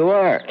 Well, there you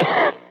are.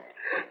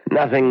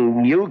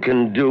 Nothing you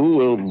can do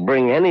will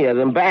bring any of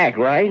them back,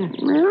 right?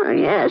 Well,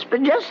 yes,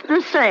 but just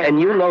the same.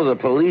 And you know the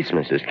police,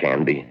 Mrs.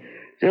 Canby.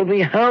 They'll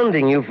be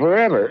hounding you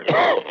forever.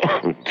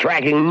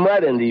 Tracking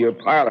mud into your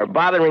parlor,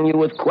 bothering you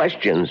with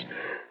questions.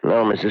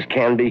 No, Mrs.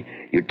 Canby,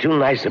 you're too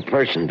nice a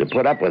person to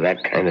put up with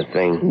that kind of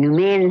thing. You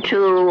mean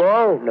too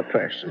old a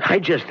person? I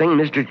just think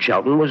Mr.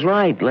 Chelton was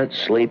right. Let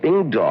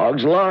sleeping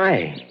dogs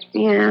lie.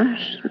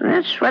 Yes,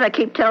 that's what I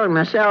keep telling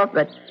myself,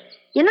 but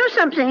you know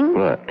something?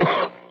 What?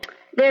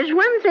 There's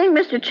one thing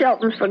Mr.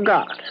 Chelton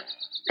forgot.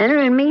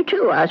 And me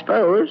too, I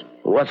suppose.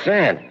 What's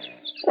that?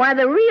 Why,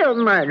 the real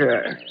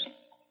murderer.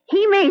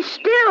 He may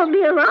still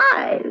be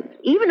alive,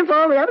 even if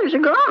all the others are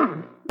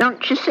gone.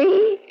 Don't you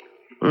see?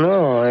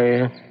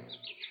 No,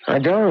 I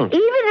don't. Even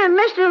if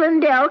Mr.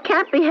 Lindell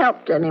can't be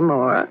helped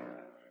anymore,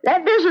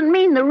 that doesn't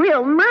mean the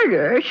real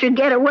murderer should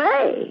get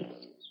away.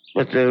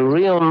 But the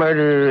real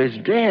murderer is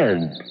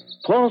dead.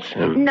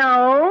 Paulson.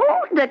 No,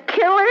 the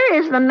killer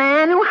is the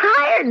man who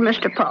hired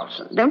Mr.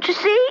 Paulson. Don't you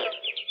see?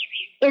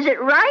 Is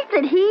it right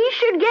that he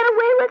should get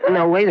away with it?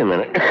 Now, wait a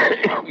minute.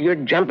 You're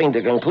jumping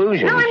to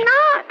conclusions. No, I'm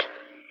not.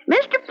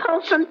 Mr.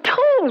 Paulson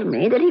told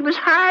me that he was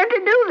hired to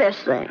do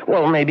this thing.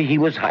 Well, maybe he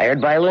was hired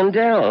by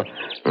Lindell.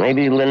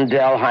 Maybe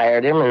Lindell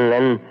hired him, and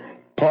then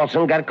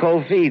Paulson got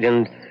cold feet,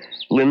 and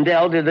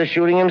Lindell did the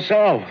shooting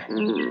himself.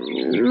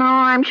 No,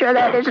 I'm sure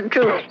that isn't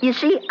true. You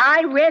see,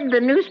 I read the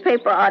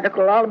newspaper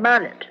article all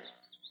about it.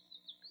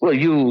 Well,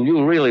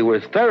 you really were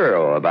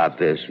thorough about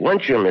this,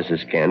 weren't you,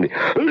 Mrs. Canby?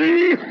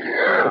 You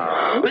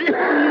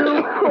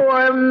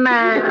poor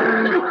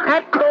man.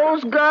 That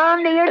cold's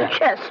gone to your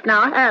chest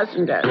now,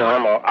 hasn't it?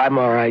 No, I'm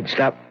all right.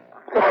 Stop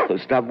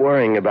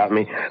worrying about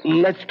me.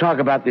 Let's talk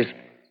about this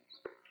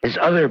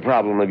other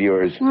problem of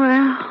yours.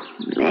 Well,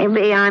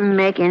 maybe I'm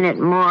making it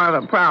more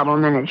of a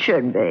problem than it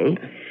should be.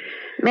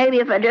 Maybe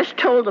if I just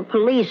told the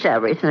police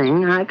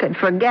everything, I could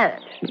forget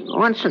it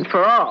once and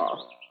for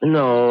all.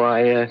 No,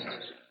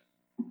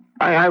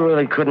 I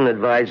really couldn't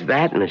advise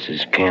that,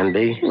 Mrs.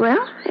 Canby.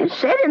 Well, it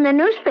said in the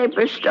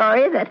newspaper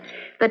story that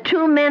the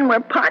two men were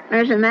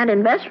partners in that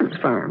investment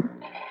firm.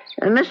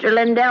 And Mr.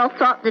 Lindell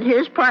thought that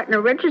his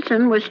partner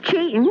Richardson was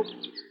cheating,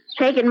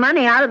 taking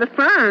money out of the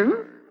firm,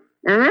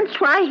 and that's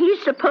why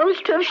he's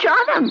supposed to have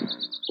shot him.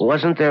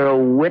 Wasn't there a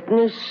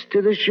witness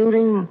to the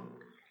shooting?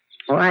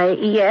 Why,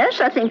 yes,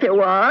 I think there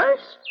was.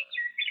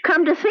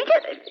 Come to think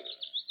of it,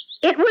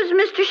 it was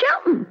Mr.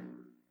 Shelton.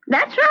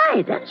 That's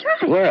right.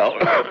 Well,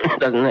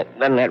 doesn't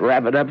that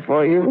wrap it up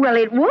for you? Well,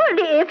 it would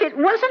if it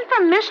wasn't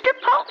for Mr.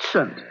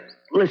 Paulson.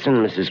 Listen,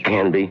 Mrs.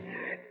 Canby,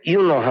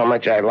 you know how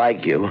much I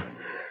like you.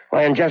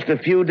 Why, in just a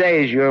few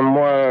days, you're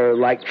more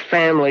like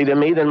family to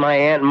me than my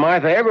Aunt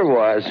Martha ever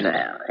was.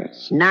 Well,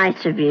 it's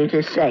nice of you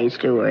to say,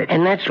 Stuart.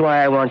 And that's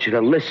why I want you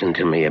to listen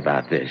to me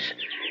about this.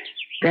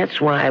 That's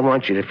why I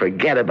want you to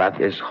forget about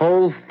this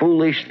whole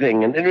foolish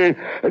thing. And listen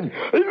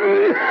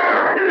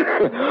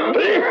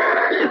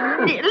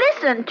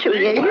to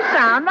you. You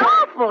sound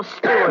awful,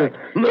 Stuart.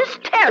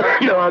 Just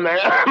terrible. No, I'm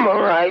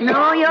all right.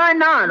 No, you're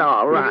not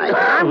all right.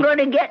 I'm going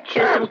to get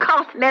you some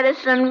cough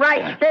medicine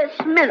right this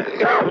minute.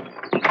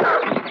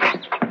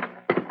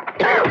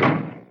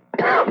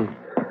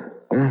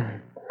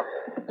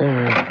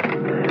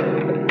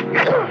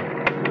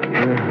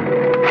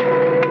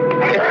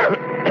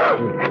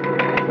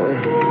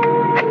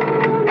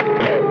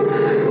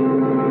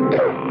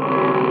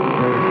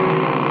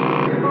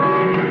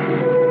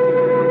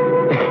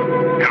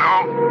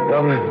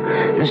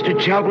 Mr.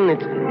 Shelton,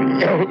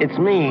 it's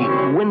me,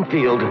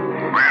 Winfield.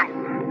 Well,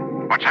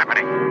 what's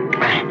happening?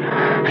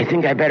 I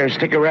think I better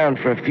stick around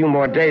for a few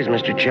more days,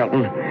 Mr.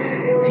 Shelton.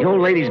 The old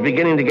lady's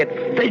beginning to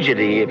get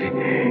fidgety,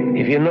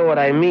 if you know what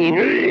I mean.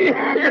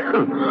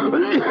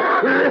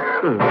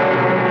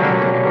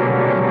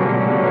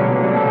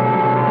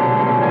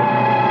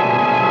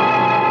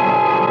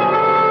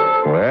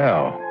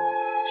 Well,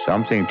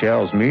 something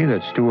tells me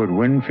that Stuart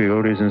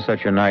Winfield isn't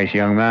such a nice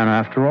young man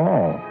after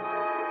all.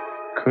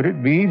 Could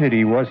it be that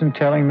he wasn't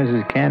telling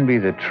Mrs. Canby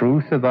the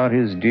truth about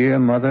his dear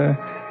mother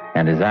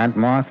and his Aunt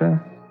Martha?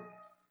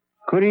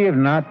 Could he have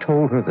not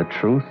told her the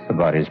truth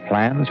about his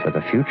plans for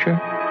the future?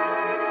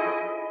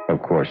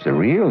 Of course, the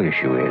real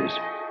issue is,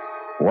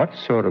 what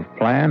sort of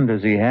plan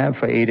does he have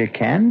for Ada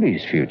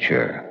Canby's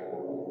future?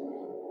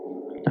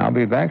 I'll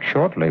be back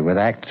shortly with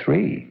Act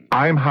 3.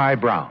 I'm Hy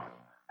Brown,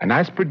 and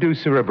as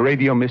producer of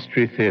Radio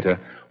Mystery Theater,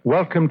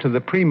 welcome to the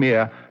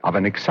premiere of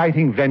an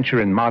exciting venture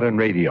in modern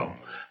radio.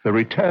 The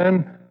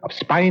return of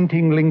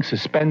spine-tingling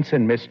suspense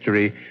and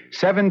mystery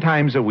 7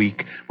 times a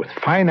week with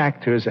fine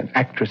actors and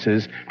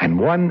actresses and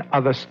one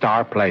other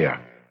star player.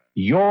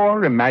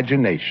 Your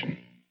imagination.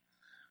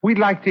 We'd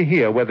like to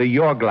hear whether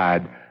you're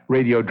glad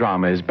radio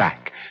drama is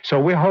back. So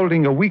we're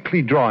holding a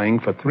weekly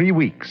drawing for 3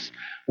 weeks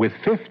with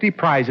 50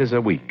 prizes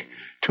a week.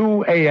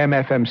 2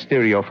 AM/FM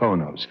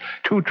stereophonos,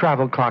 2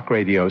 travel clock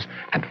radios,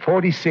 and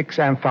 46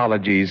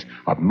 anthologies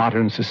of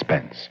modern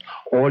suspense.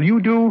 All you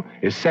do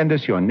is send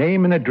us your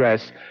name and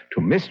address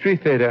to Mystery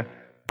Theater,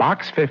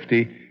 Box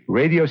 50,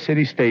 Radio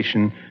City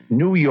Station,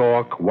 New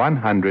York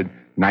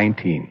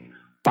 119.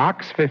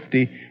 Box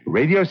 50,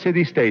 Radio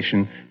City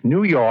Station,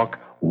 New York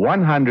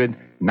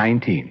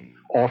 119.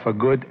 Offer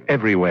good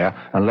everywhere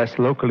unless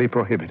locally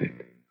prohibited.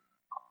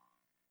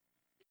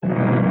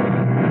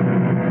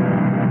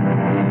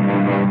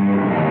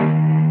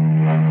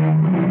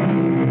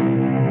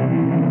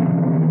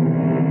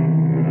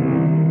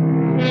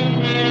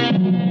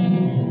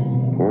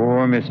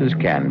 Mrs.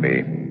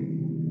 Canby.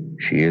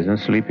 She isn't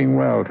sleeping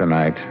well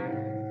tonight.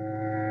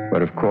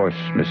 But of course,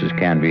 Mrs.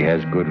 Canby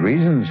has good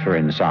reasons for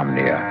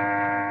insomnia.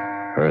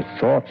 Her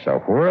thoughts are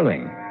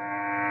whirling.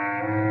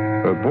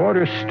 Her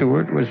boarder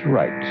Stuart was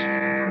right.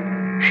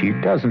 She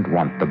doesn't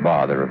want the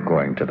bother of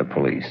going to the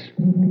police.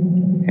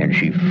 And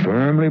she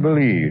firmly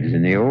believes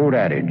in the old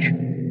adage,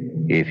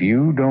 if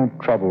you don't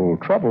trouble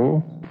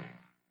trouble,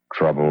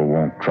 trouble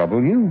won't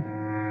trouble you.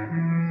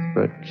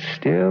 But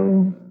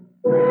still...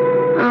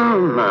 Oh,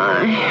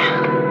 my.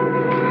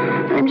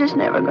 I'm just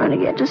never going to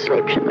get to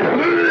sleep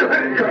tonight.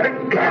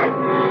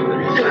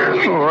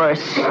 Poor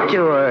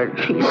Stuart.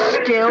 He's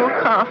still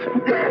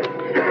coughing.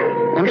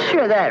 I'm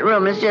sure that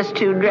room is just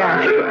too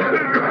drafty.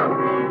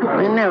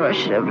 I never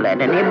should have let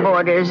any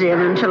boarders in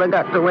until I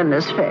got the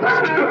windows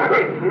fixed.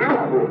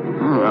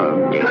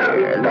 Oh,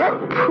 dear.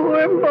 That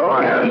poor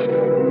boy.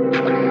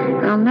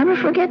 I'll never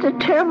forget the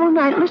terrible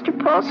night Mr.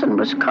 Paulson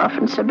was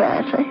coughing so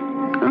badly.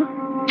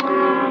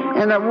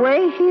 And the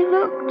way he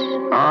looked,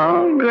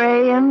 all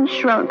gray and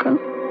shrunken.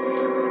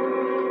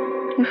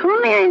 If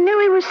only I knew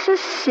he was so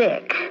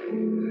sick.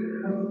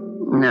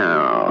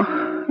 No,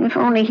 if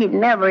only he'd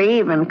never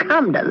even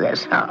come to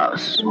this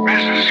house.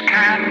 Mrs.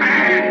 Canby,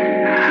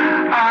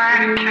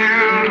 I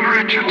killed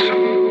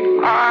Richardson.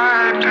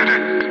 I did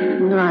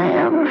it. Will I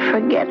ever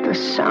forget the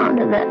sound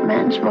of that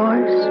man's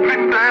voice?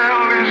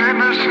 Lindell is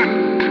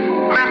innocent.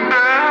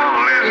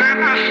 Lindell is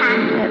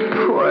innocent. That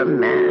poor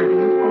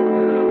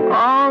man.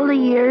 All the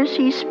years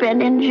he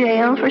spent in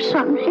jail for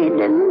something he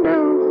didn't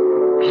do.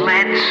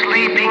 Let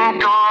sleeping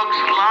dogs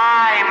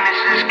lie,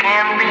 Mrs.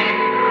 Canby.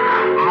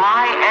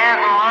 My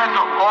Aunt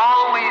Martha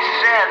always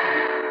said,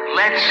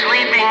 let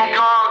sleeping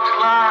dogs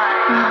lie.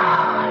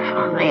 Oh, if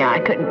only I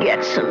could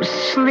get some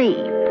sleep.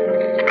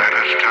 Let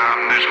us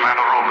turn this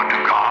matter over to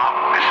God,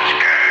 Mrs.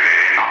 Canby.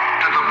 Not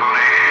to the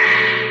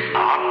police.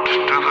 Not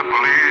to the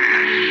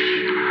police.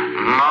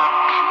 Not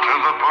to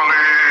the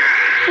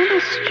police. What a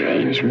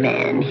strange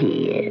man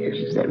he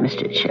is, that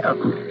Mr.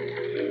 Shelton.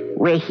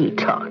 Way he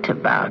talked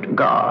about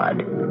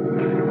God,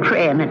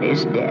 praying at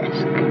his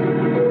desk.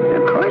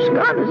 Of course,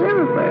 God is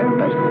everywhere,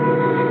 but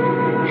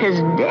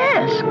his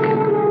desk.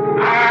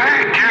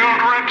 I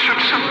killed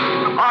Richardson.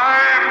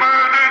 I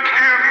murdered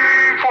him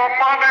for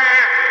money.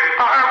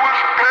 I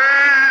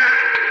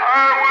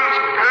was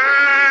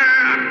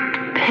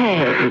paid.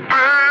 Paid?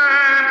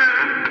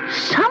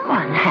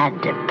 Someone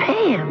had to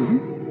pay him.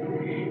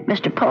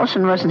 Mr.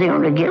 Paulson wasn't the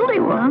only guilty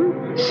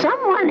one.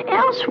 Someone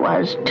else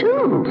was,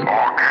 too.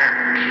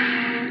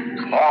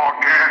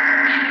 Forget.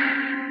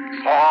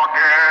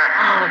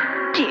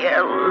 Oh,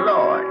 dear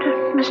Lord.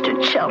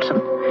 Mr.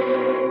 Shelton,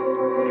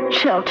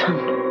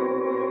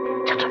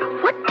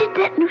 what did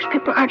that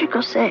newspaper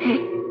article say?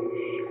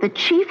 The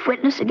chief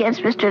witness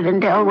against Mr.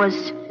 Lindell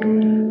was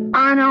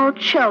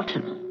Arnold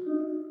Shelton.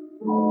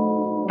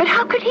 But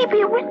how could he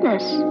be a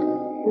witness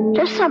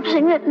to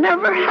something that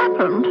never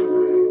happened?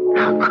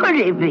 How could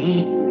he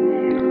be?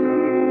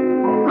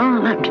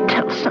 I'll have to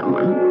tell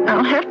someone.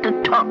 I'll have to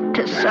talk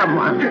to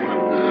someone.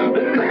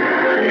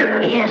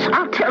 Yes,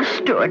 I'll tell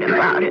Stuart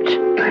about it.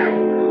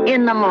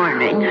 In the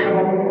morning.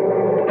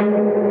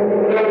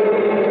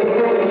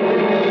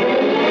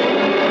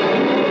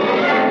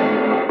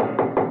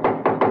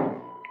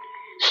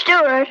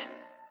 Stuart,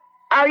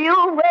 are you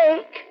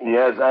awake?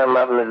 Yes, I'm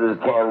up, Mrs.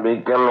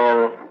 Canby. Come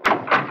in.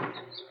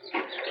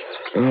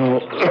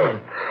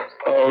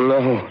 Oh,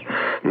 no.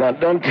 Now,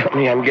 don't tell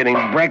me I'm getting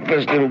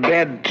breakfast in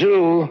bed,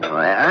 too. Well,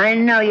 I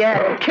know you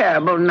had a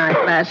terrible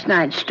night last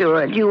night,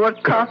 Stuart. You were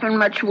coughing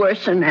much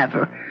worse than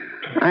ever.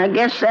 I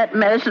guess that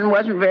medicine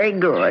wasn't very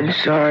good.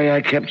 Sorry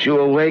I kept you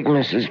awake,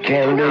 Mrs.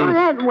 Canby. No,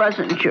 that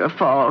wasn't your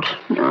fault.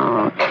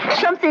 No,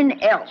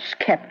 something else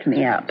kept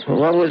me up.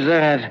 What was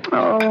that?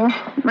 Oh,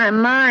 my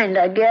mind,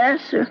 I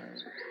guess.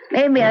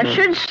 Maybe I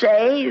should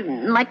say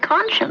my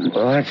conscience.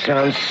 Well, that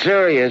sounds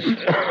serious.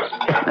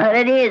 But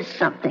it is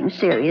something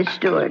serious,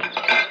 Stuart.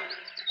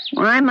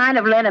 Well, I might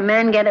have let a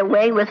man get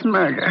away with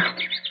murder.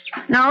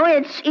 No,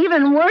 it's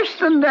even worse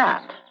than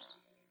that.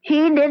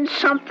 He did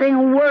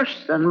something worse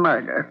than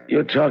murder.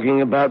 You're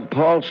talking about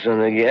Paulson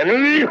again.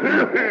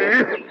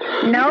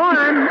 No,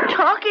 I'm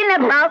talking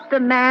about the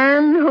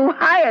man who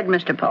hired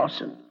Mr.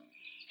 Paulson.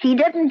 He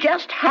didn't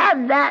just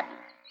have that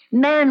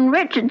man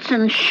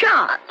Richardson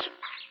shot.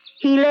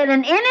 He let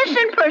an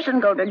innocent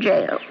person go to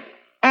jail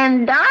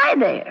and die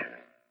there.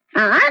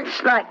 Now,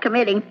 that's like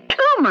committing 2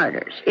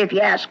 murders, if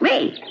you ask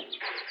me.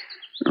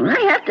 I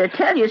have to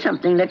tell you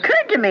something that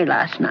occurred to me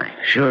last night.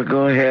 Sure,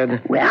 go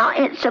ahead. Well,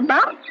 it's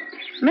about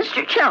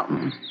Mr.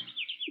 Shelton.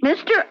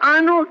 Mr.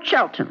 Arnold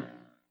Shelton.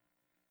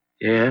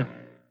 Yeah?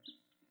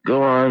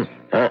 Go on.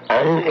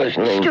 I'm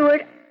listening.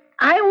 Stuart,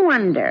 I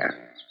wonder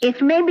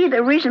if maybe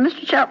the reason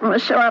Mr. Shelton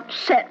was so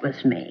upset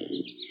with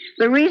me,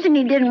 the reason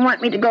he didn't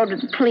want me to go to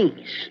the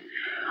police,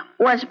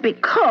 was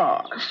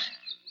because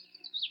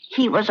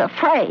he was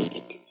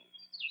afraid.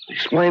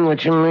 Explain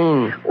what you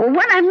mean. Well,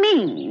 what I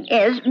mean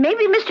is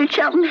maybe Mr.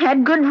 Shelton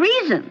had good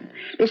reason,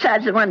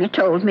 besides the one he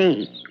told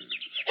me.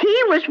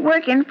 He was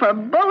working for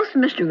both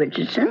Mr.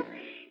 Richardson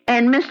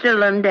and Mr.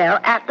 Lindell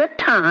at the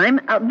time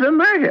of the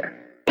murder.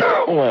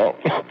 Well,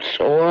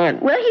 so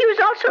what? Well, he was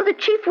also the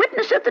chief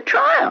witness at the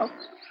trial.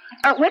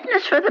 A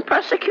witness for the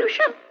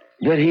prosecution.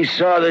 But he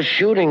saw the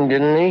shooting,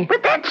 didn't he?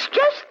 But that's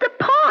just the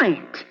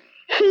point.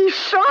 He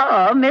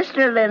saw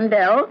Mr.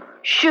 Lindell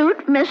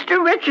shoot Mr.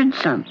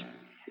 Richardson.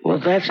 Well,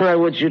 that's not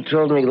what you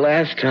told me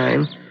last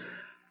time.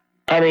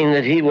 I mean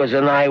that he was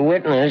an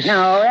eyewitness.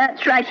 No,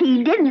 that's right.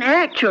 He didn't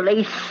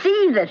actually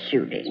see the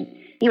shooting.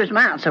 He was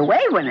miles away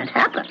when it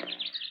happened.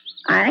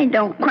 I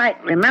don't quite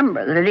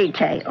remember the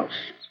details.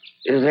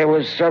 There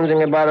was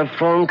something about a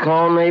phone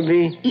call,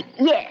 maybe?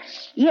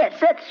 Yes,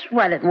 that's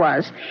what it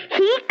was.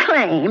 He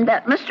claimed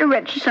that Mr.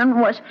 Richardson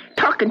was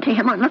talking to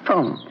him on the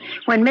phone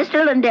when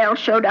Mr. Lindell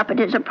showed up at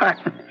his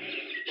apartment.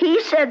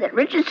 He said that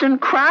Richardson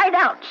cried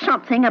out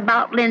something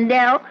about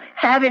Lindell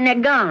having a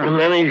gun. And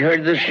then he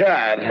heard the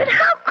shot. But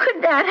how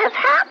could that have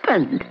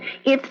happened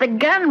if the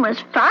gun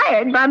was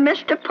fired by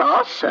Mr.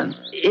 Paulson?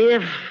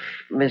 If,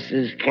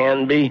 Mrs.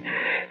 Canby,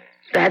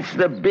 that's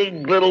the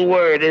big little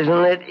word,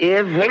 isn't it?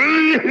 If.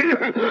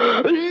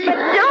 But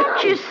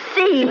don't you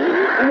see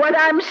what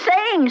I'm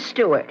saying,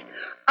 Stuart?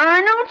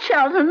 Arnold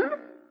Shelton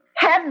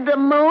had the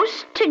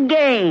most to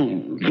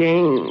gain.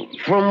 Gain?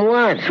 From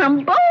what?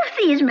 From both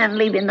these men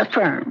leaving the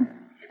firm.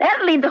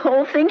 That'll leave the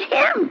whole thing to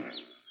him.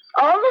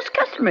 All those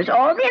customers,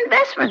 all the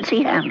investments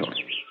he handled,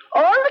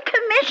 all the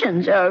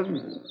commissions, or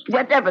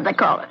whatever they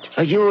call it.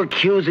 Are you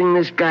accusing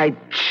this guy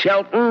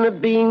Shelton of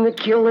being the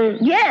killer?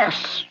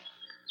 Yes.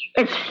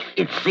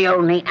 It's the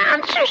only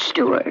answer,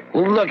 Stuart.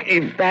 Well, look,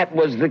 if that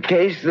was the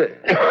case, the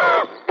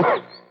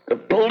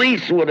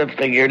police would have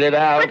figured it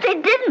out. But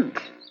they didn't.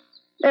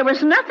 There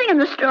was nothing in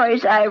the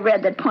stories I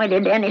read that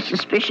pointed any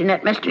suspicion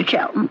at Mr.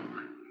 Shelton.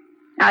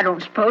 I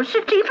don't suppose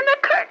it even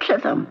occurred to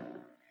them.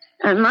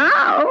 And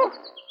now,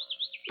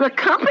 the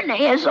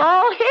company is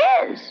all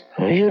his.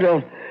 You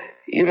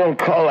don't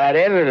call that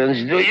evidence,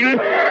 do you?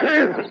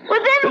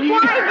 Well, then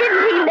why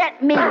didn't he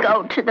let me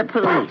go to the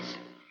police?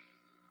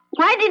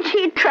 Why did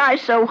he try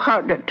so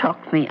hard to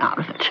talk me out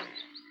of it?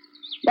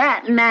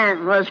 That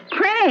man was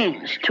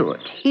praying,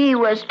 Stuart. He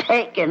was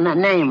taking the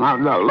name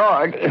of the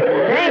Lord in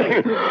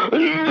vain.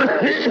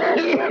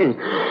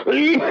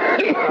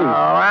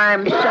 Oh,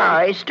 I'm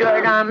sorry,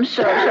 Stuart. I'm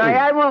so sorry.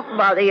 I won't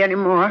bother you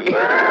anymore.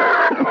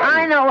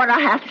 I know what I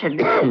have to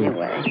do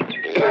anyway.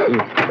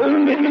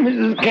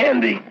 Mrs.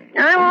 Candy.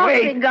 I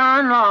won't be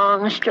gone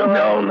long, Stuart.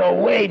 No,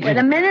 wait. But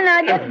the minute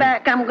I get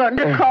back, I'm going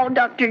to call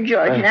Dr.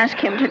 George and ask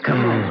him to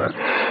come over.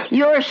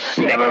 You're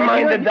sick. Never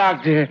mind the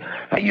doctor.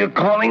 Are you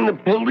calling the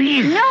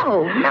police?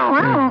 No,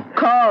 I won't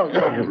call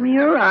them.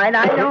 You're right.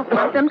 I don't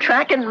want them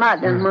tracking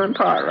mud in my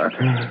parlor.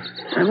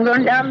 I'm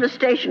going down to the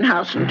station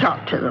house and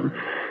talk to them.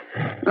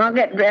 I'll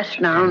get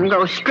dressed now and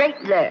go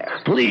straight there.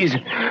 Please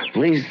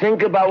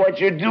think about what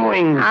you're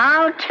doing.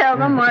 I'll tell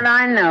them what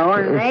I know,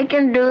 and they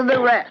can do the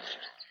rest.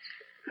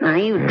 Now,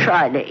 you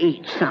try to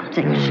eat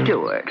something,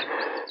 Stuart.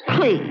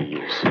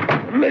 Please.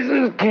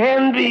 Mrs.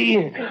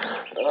 Canby.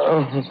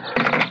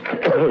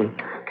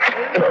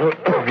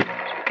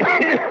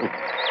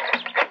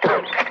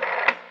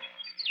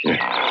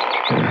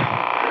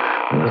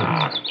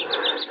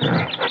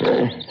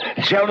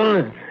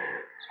 Sheldon?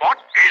 What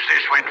is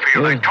this,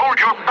 Winfield? I told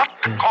you not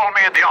to call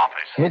me at the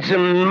office. It's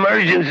an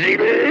emergency.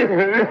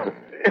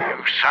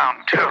 You sound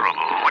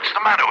terrible. What's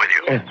the matter with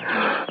you?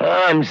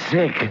 I'm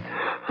sick.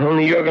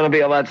 Only you're going to be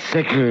a lot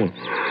sicker.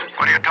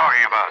 What are you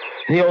talking about?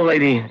 The old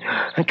lady.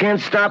 I can't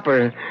stop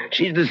her.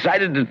 She's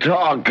decided to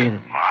talk.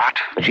 What?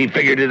 She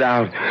figured it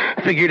out.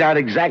 Figured out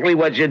exactly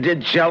what you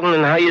did, Sheldon,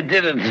 and how you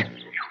did it. You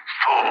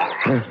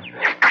fool.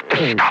 You've got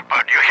to stop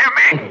her. Do you hear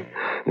me?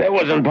 That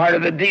wasn't part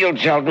of the deal,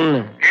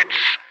 Sheldon.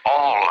 It's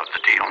all of the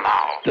deal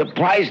now. The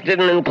price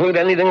didn't include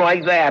anything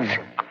like that.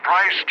 The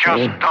price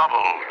just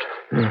doubled.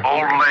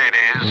 Old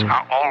ladies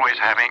are always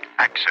having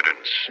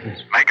accidents.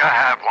 Make her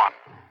have one.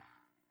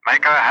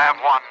 Make her have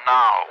one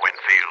now,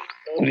 Winfield.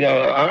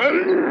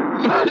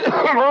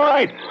 All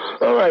right.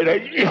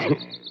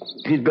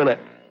 She's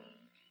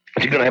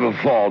gonna have a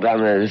fall down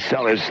the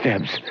cellar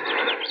steps.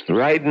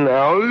 Right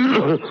now.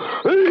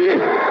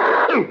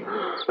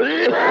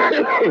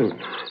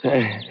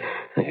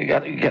 I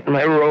gotta get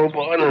my robe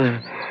on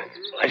and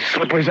my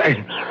slippers.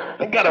 I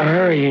gotta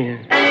hurry.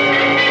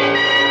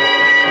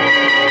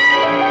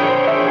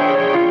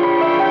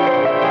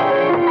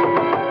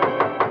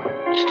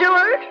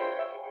 Stuart?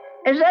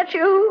 Is that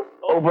you?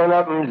 Open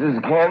up,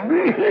 Mrs.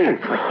 Canby.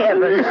 For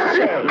heaven's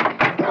sake.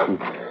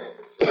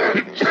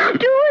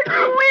 Stuart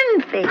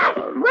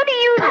Winfield, what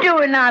are you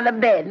doing out of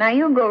bed? Now,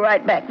 you go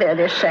right back there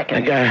this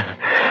second.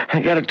 I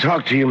gotta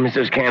talk to you,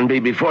 Mrs. Canby,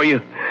 before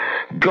you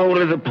go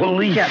to the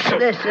police. Just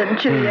listen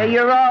to you.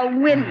 You're all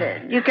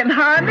winded. You can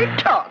hardly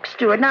talk,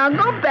 Stuart. Now,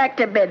 go back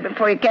to bed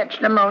before you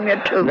catch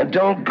pneumonia, too. Now,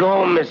 don't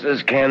go,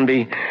 Mrs.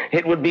 Canby.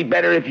 It would be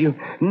better if you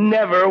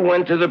never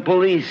went to the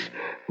police.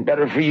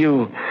 Better for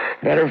you.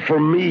 Better for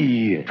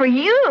me. For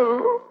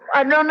you?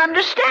 I don't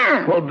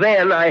understand. Well,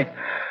 then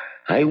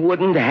I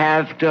wouldn't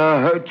have to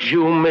hurt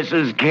you,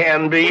 Mrs.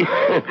 Canby.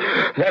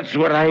 That's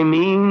what I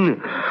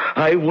mean.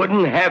 I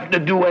wouldn't have to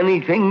do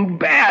anything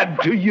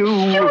bad to you.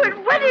 Stuart,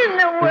 what in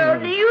the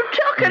world are you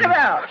talking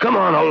about? Come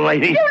on, old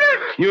lady.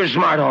 You're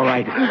smart, all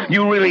right.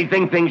 You really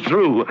think things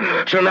through.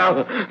 So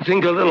now,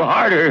 think a little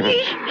harder.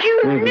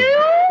 You knew?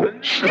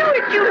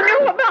 Stuart, you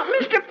knew about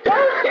Mr.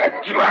 Paulson?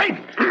 That's right.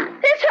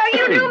 That's how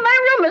you knew my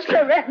room was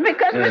for rent,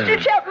 because Mr.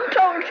 Shelton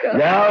told you.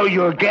 Now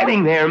you're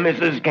getting there,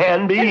 Mrs.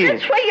 Canby. And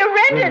that's why you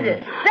rented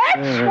it.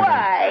 That's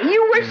why.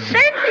 You were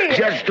sent here.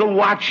 Just to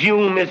watch you,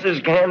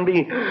 Mrs.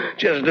 Canby.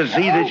 Just to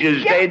see that you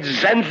stayed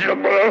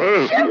sensible.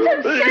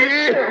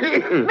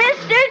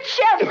 Mr.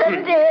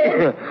 Chilton,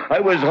 dear. I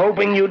was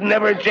hoping you'd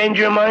never change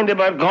your mind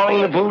about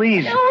calling the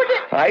police.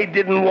 I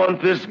didn't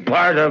want this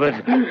part of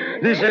it.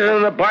 This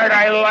isn't the part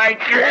I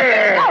like.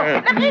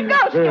 Let me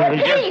go, Stuart.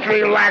 Just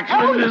relax,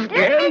 Mrs.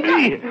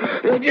 Canby.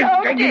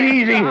 Just take it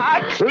easy.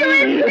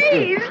 Stuart,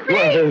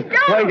 please,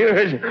 Why, you're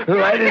as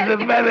light as a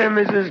feather,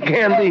 Mrs.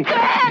 Canby.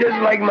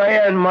 Just like my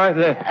Aunt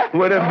Martha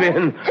would have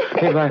been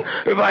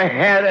if I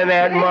had an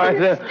Aunt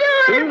Martha.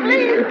 Stuart,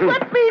 please,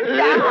 put me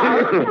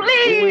down,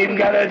 please. We've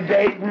got a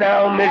date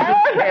now,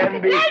 Mrs.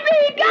 Canby. Let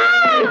me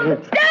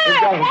go.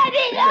 Stuart, let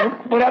me go.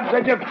 Put up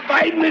such a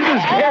fight,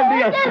 Mrs.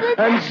 Canby.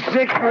 I'm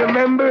sick,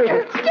 remember?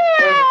 Stuart,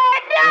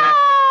 no.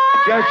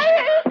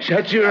 Just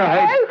shut your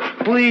eyes.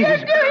 Please,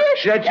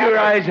 shut your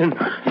eyes and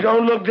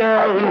don't look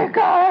down. Oh,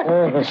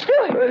 God.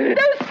 Stuart,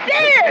 those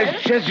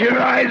stairs. Just shut your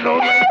eyes,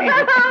 old lady.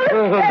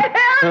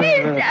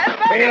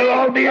 They'll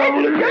all be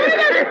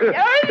over.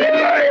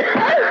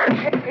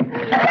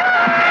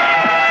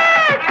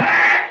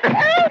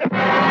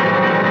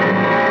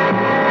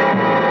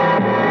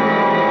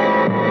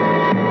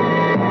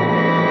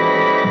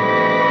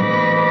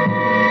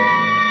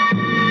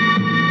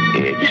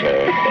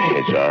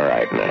 It's all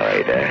right now,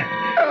 Ada.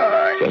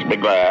 Just be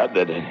glad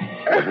that it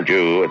wasn't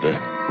you at the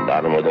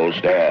bottom of those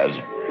stairs.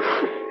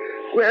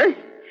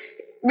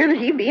 Will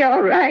he be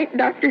all right,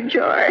 Dr.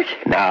 George?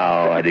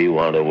 Now, what do you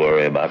want to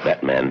worry about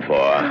that man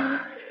for?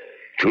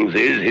 Truth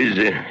is,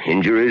 his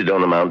injuries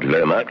don't amount to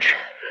very much.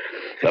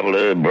 A couple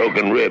of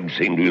broken ribs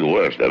seem to be the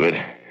worst of it.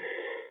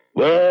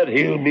 But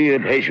he'll be a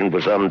patient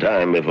for some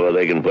time before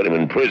they can put him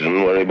in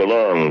prison where he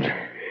belongs.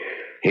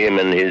 Him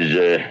and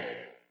his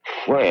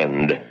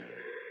friend.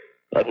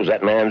 What was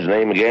that man's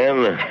name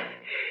again?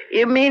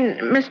 You mean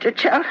Mr.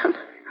 Chilton?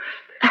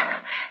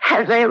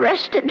 Have they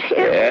arrested him?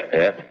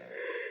 Yeah.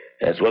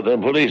 That's what the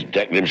police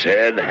detective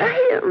said. I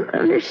don't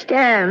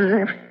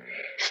understand.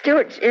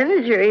 Stuart's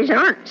injuries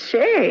aren't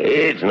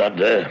serious. It's not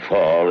the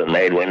fall that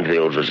made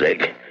Winfield so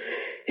sick.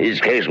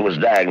 His case was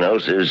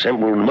diagnosed as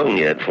simple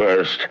pneumonia at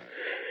first.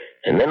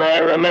 And then I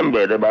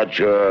remembered about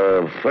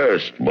your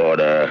first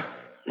boarder.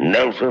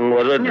 Nelson,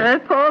 was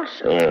it?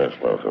 Paulson. Yes,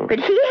 Paulson. But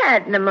he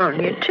had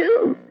pneumonia,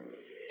 too.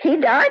 He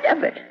died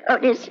of it. Oh,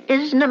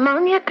 is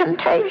pneumonia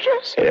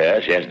contagious?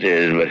 Yes, it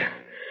is, but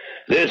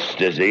this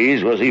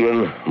disease was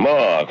even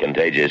more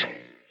contagious.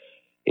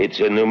 It's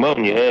a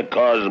pneumonia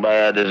caused by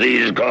a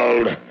disease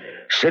called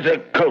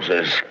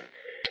psittacosis,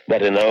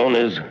 better known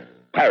as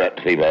parrot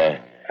fever.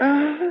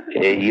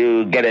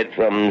 You get it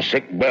from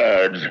sick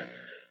birds,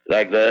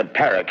 like the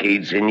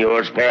parakeets in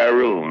your spare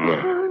room.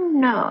 Oh,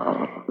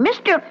 no.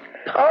 Mr.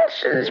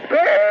 Paulson's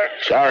bird?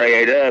 Sorry,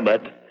 Ada,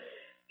 but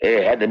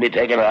they had to be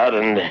taken out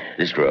and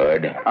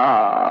destroyed.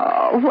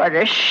 Oh, what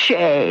a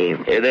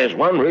shame. There's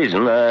one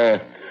reason I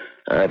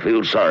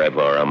feel sorry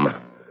for them.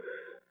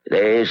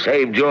 They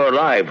saved your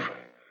life.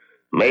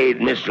 Made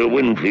Mr.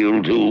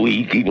 Winfield too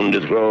weak even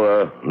to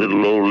throw a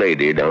little old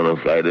lady down a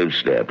flight of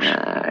steps.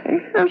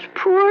 Those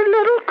poor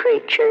little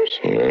creatures.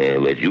 Yeah,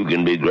 but you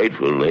can be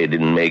grateful they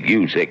didn't make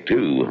you sick,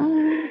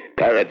 too.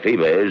 Parrot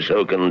fever is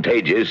so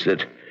contagious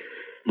that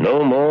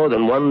no more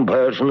than one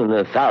person in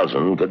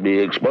 1,000 could be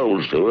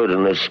exposed to it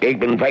and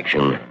escape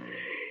infection.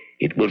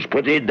 It was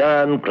pretty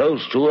darn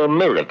close to a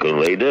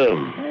miracle,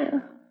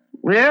 Ada.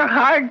 They're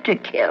hard to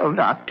kill,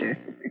 Doctor.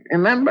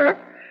 Remember?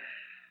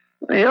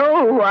 The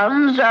old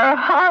ones are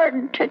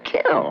hard to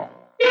kill.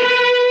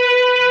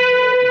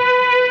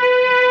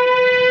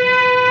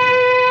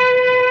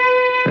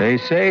 They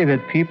say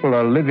that people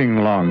are living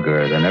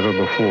longer than ever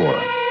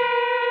before.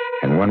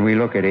 And when we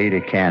look at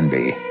Ada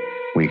Canby,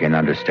 we can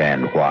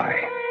understand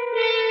why.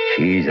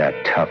 She's a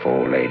tough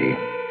old lady.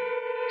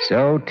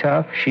 So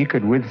tough she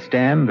could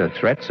withstand the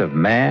threats of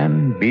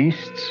man,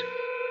 beasts,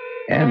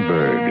 and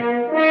bird.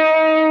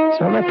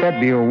 So let that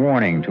be a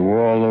warning to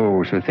all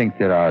those who think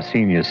that our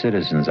senior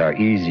citizens are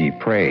easy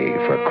prey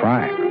for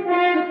crime.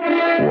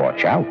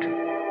 Watch out.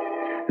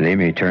 They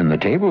may turn the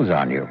tables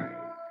on you.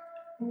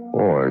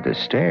 Or the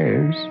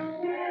stairs.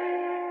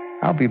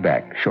 I'll be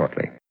back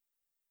shortly.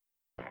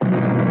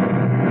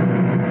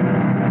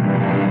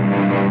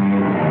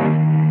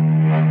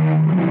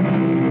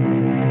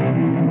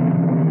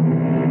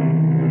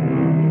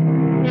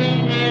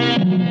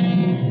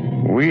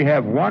 We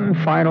have one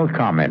final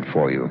comment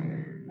for you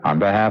on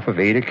behalf of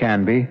Ada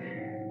Canby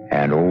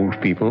and old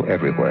people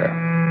everywhere.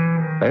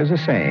 There's a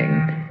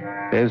saying,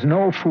 there's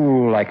no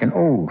fool like an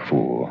old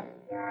fool.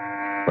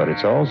 But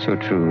it's also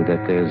true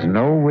that there's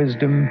no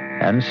wisdom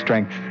and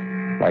strength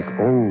like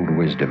old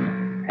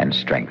wisdom and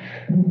strength.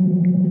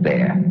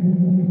 There.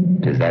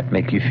 Does that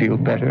make you feel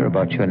better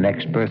about your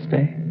next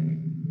birthday?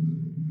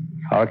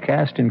 Our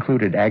cast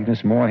included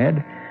Agnes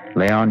Moorehead,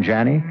 Leon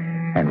Janney,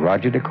 and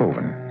Roger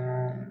DeKoven.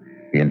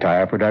 The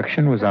entire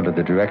production was under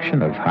the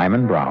direction of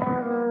Hyman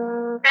Brown.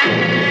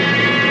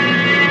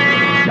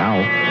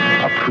 Now,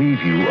 a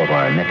preview of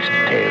our next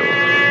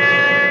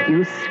tale.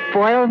 You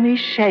spoil me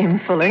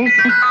shamefully.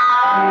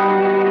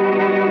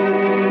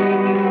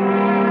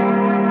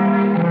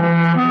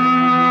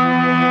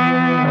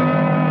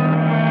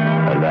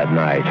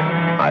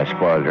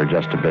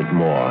 just a bit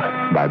more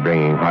by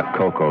bringing hot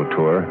cocoa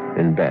to her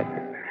in bed.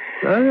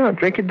 No,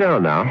 drink it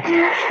down now.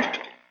 Yes.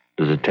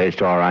 Does it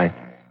taste all right?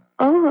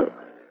 Oh,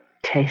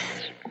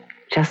 tastes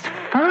just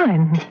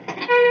fine.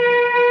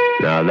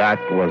 Now, that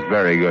was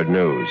very good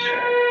news,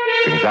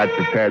 because I'd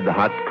prepared the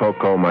hot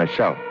cocoa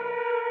myself,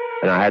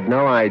 and I had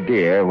no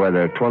idea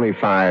whether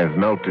 25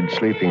 melted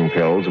sleeping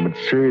pills would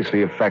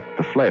seriously affect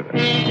the flavor.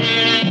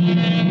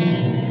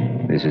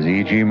 This is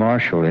E.G.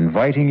 Marshall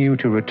inviting you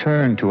to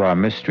return to our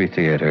Mystery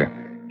Theater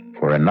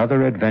for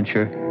another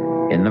adventure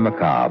in the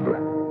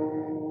macabre.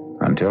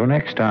 Until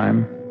next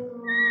time,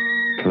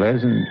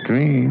 pleasant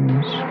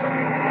dreams.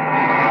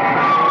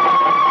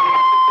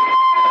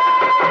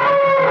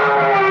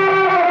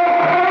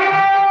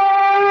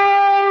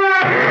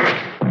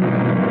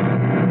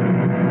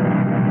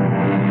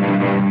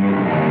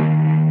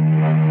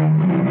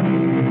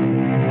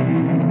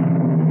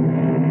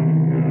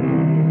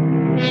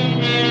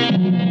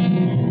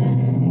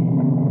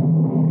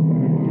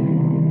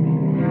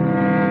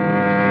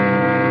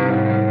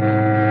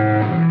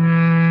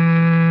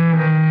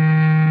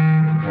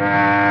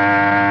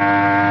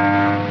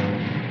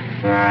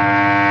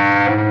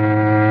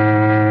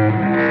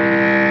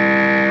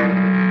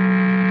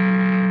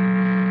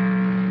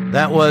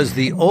 That was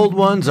The Old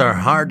Ones Are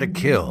Hard to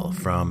Kill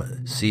from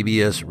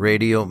CBS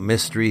Radio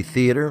Mystery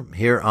Theater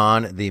here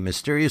on the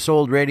Mysterious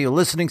Old Radio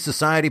Listening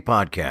Society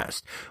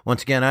podcast.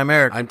 Once again, I'm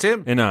Eric. I'm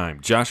Tim. And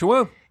I'm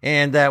Joshua.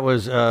 And that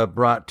was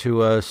brought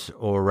to us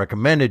or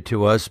recommended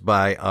to us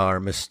by our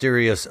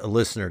mysterious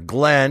listener,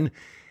 Glenn,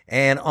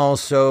 and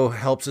also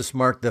helps us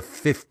mark the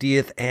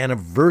 50th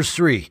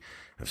anniversary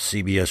of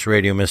CBS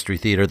Radio Mystery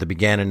Theater that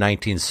began in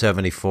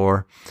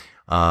 1974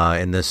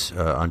 on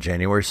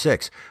January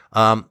 6th.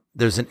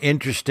 There's an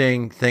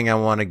interesting thing I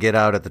want to get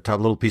out at the top,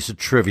 a little piece of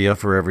trivia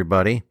for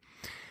everybody.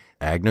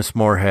 Agnes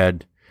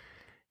Moorehead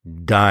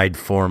died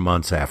 4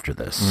 months after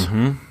this.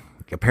 Mm-hmm.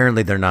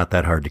 Apparently, they're not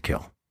that hard to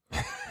kill.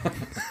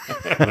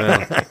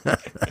 Well,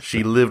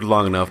 she lived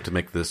long enough to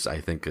make this,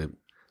 I think, a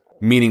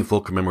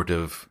meaningful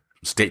commemorative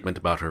statement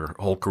about her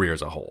whole career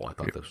as a whole. I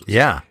thought this was...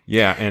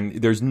 Yeah,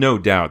 and there's no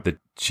doubt that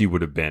she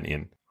would have been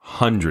in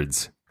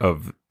hundreds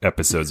of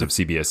episodes of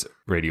CBS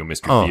Radio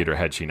Mystery Theater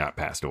had she not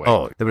passed away.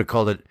 Oh, they would have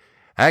called it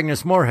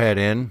Agnes Moorehead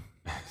in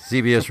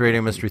CBS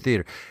Radio Mystery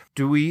Theater.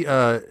 Do we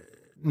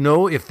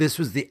know if this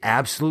was the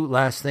absolute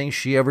last thing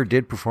she ever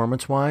did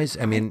performance-wise?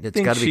 I mean, it's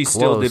got to be close. She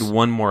still did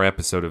one more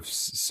episode of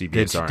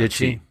CBS RMT. Did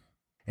she?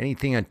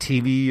 Anything on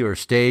TV or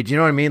stage? You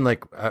know what I mean?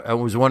 Like, I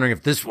was wondering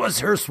if this was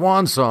her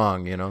swan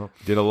song, you know?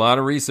 Did a lot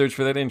of research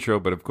for that intro,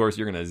 but of course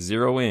you're going to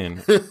zero in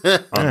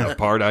on the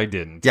part I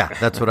didn't. Yeah,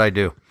 that's what I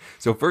do.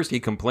 So first he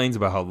complains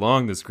about how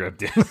long the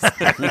script is for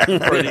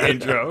the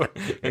intro.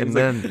 And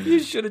then like, you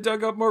should have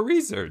dug up more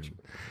research.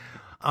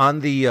 On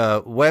the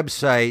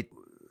website,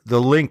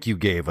 the link you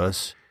gave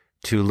us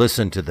to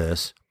listen to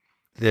this,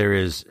 there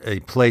is a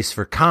place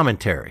for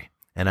commentary.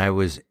 And I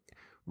was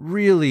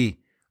really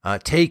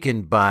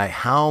taken by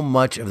how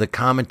much of the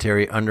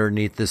commentary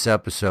underneath this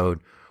episode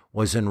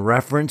was in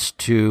reference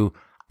to,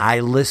 I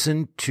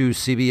listened to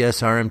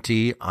CBS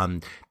RMT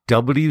on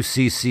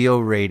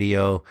WCCO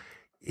radio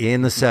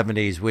in the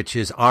 70s, which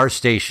is our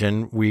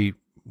station.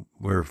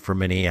 We're from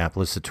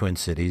Minneapolis, the Twin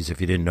Cities,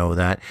 if you didn't know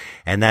that.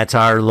 And that's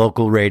our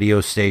local radio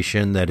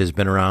station that has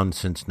been around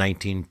since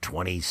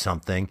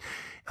 1920-something.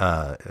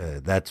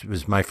 That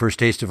was my first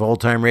taste of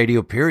old-time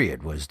radio,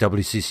 period, was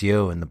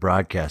WCCO and the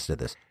broadcast of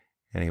this.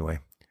 Anyway.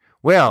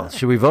 Well,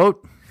 should we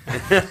vote?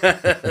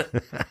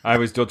 I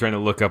was still trying to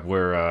look up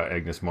where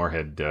Agnes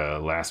Moorehead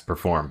last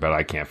performed, but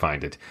I can't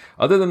find it.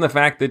 Other than the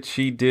fact that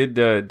she did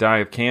die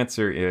of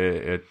cancer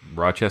at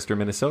Rochester,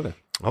 Minnesota.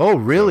 Oh,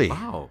 really? So,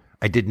 wow.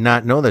 I did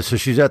not know that. So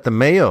she's at the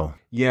Mayo.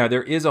 Yeah,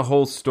 there is a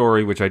whole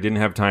story, which I didn't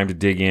have time to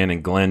dig in,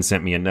 and Glenn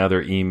sent me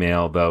another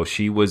email, though.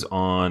 She was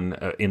on,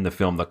 in the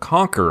film The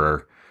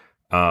Conqueror,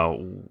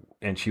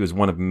 and she was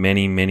one of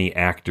many, many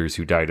actors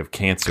who died of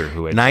cancer.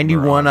 Who had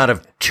 91 out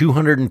of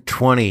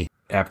 220.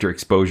 After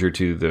exposure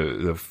to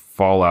the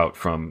fallout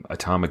from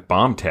atomic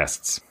bomb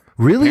tests.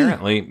 Really?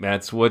 Apparently,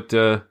 that's what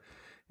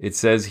it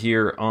says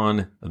here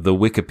on the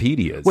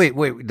Wikipedias. Wait.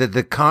 Did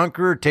the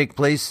Conqueror take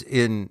place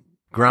in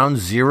Ground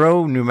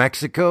Zero, New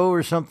Mexico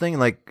or something?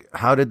 Like,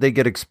 how did they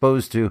get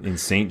exposed to? In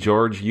St.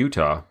 George,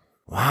 Utah.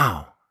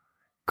 Wow.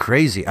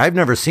 Crazy. I've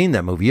never seen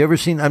that movie. You ever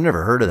seen? I've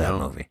never heard of that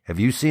movie. Have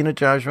you seen it,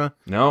 Joshua?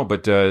 No,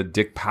 but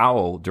Dick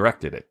Powell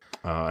directed it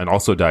and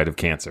also died of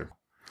cancer.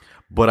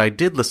 But I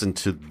did listen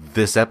to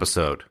this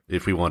episode,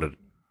 if we wanted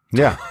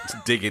to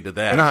dig into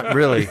that. Not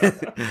really.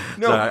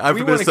 No, so I'm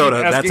from Minnesota.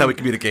 That's how we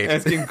communicate.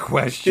 Asking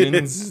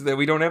questions that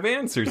we don't have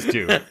answers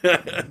to.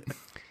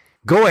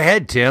 Go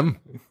ahead, Tim.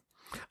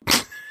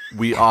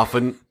 We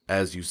often,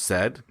 as you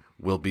said,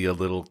 will be a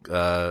little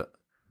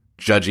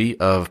judgy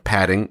of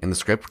padding in the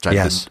script, which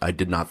I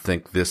did not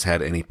think this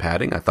had any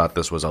padding. I thought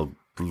this was a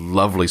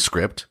lovely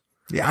script.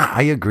 Yeah,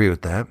 I agree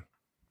with that.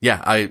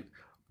 Yeah, I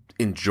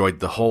enjoyed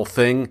the whole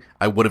thing.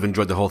 I would have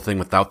enjoyed the whole thing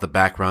without the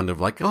background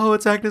of like, oh,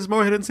 it's Agnes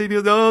Moorehead and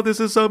CBS. Oh,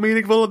 this is so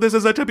meaningful. This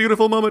is such a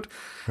beautiful moment.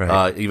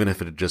 Right. Even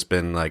if it had just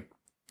been like,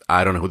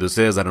 I don't know who this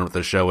is. I don't know what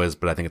the show is,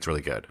 but I think it's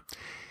really good.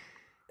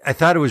 I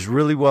thought it was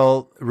really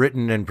well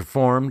written and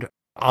performed.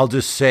 I'll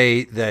just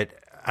say that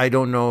I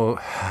don't know.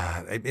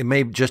 It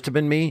may just have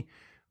been me,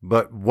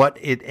 but what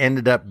it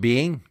ended up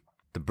being,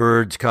 the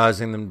birds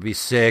causing them to be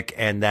sick,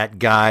 and that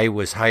guy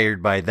was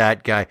hired by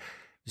that guy.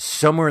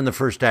 Somewhere in the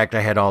first act,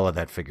 I had all of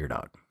that figured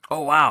out.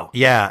 Oh, wow.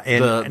 Yeah.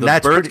 And the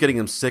that's birds getting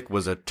him sick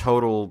was a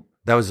total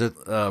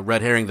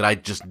red herring that I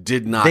just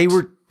did not. They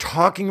were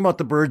talking about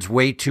the birds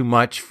way too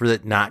much for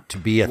it not to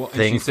be a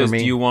thing for me.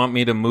 Do you want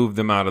me to move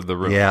them out of the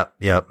room? Yeah,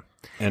 yep.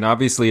 And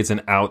obviously it's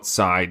an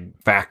outside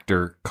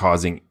factor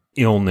causing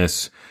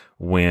illness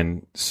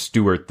when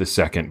Stuart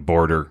II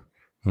Border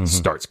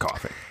starts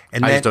coughing.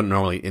 And I just don't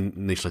normally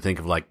initially think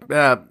of like,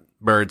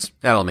 birds,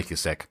 that'll make you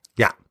sick.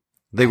 Yeah,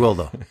 they will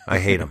though. I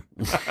hate them.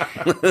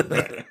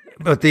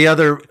 But the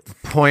other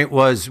point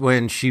was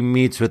when she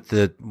meets with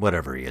the,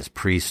 whatever he is,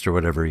 priest or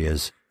whatever he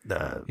is.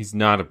 He's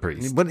not a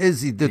priest. What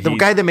is he? The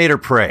guy that made her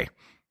pray.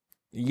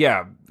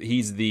 Yeah,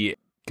 he's the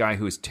guy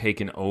who's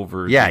taken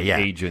over the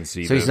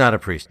agency. So he's not a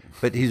priest,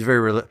 but he's very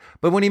religious.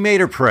 But when he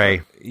made her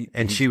pray,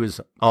 and she was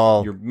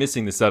all... You're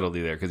missing the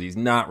subtlety there, because he's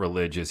not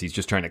religious. He's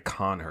just trying to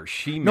con her.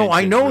 No,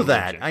 I know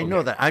that. I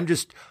know that.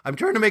 I'm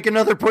trying to make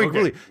another point.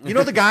 Okay. You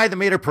know the guy that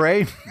made her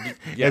pray?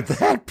 Yes. At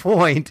that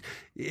point,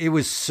 it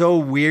was so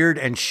weird,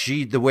 and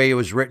the way it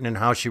was written and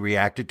how she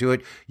reacted to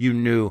it, you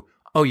knew...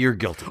 Oh, you're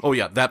guilty. Oh,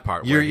 yeah, that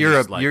part.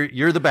 You're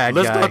the bad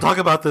guy. Let's not talk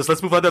about this.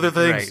 Let's move on to other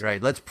things.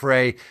 Right. Let's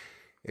pray.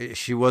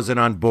 She wasn't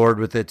on board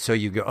with it, so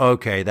you go,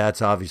 okay,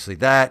 that's obviously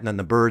that, and then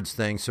the birds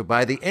thing. So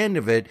by the end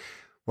of it,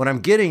 what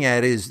I'm getting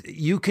at is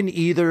you can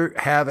either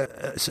have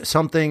a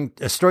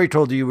story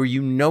told to you where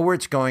you know where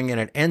it's going and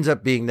it ends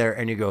up being there,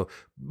 and you go,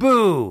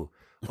 boo,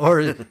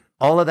 or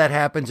all of that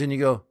happens and you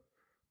go,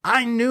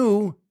 I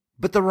knew,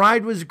 but the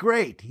ride was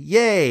great,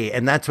 yay,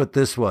 and that's what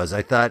this was.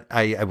 I thought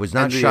I was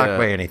not shocked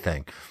by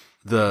anything.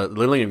 The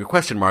lingering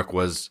question mark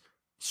was,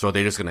 so are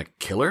they just going to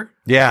kill her?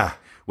 Yeah.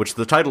 Which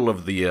the title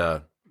of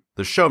the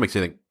show makes you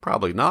think,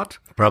 probably not.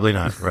 Probably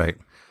not, right.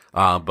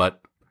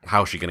 But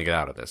how is she going to get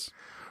out of this?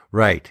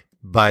 Right.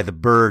 By the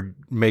bird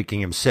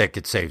making him sick,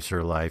 it saves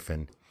her life.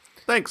 And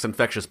thanks,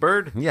 infectious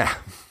bird. Yeah.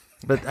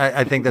 But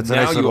I think that's a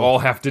now nice you all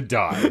have to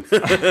die.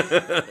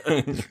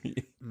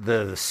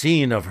 The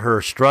scene of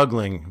her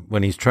struggling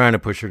when he's trying to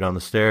push her down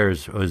the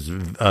stairs was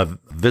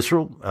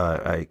visceral.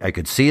 I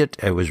could see it.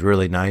 It was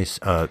really nice.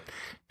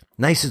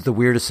 Nice is the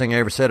weirdest thing I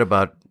ever said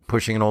about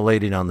pushing an old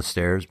lady down the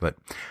stairs, but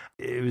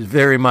it was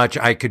very much,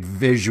 I could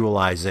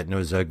visualize it, and it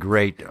was a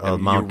great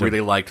amount. You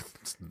really liked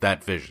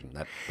that vision.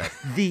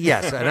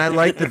 Yes, and I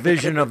liked the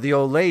vision of the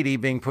old lady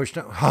being pushed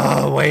down.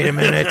 Oh, wait a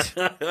minute.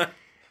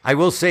 I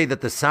will say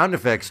that the sound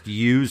effects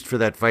used for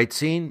that fight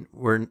scene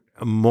were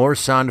more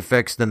sound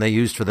effects than they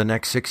used for the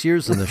next 6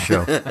 years in the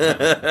show.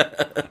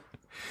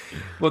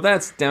 Well,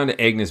 that's down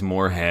to Agnes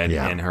Moorehead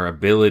and her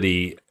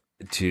ability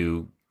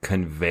to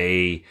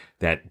convey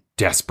that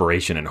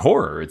desperation and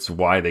horror. It's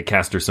why they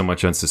cast her so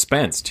much on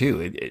suspense,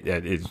 too.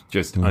 It's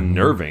just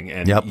unnerving,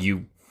 and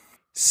you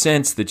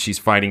sense that she's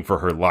fighting for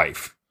her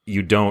life.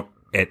 You don't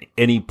at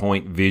any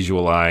point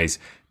visualize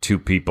two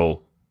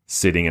people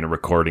sitting in a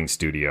recording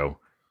studio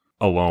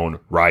alone,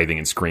 writhing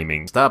and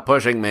screaming. Stop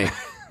pushing me.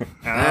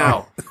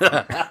 Ow.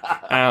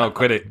 Ow,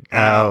 quit it.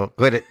 Ow,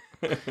 quit it.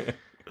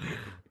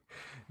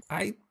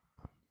 I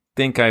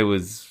think I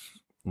was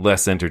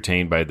less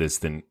entertained by this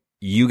than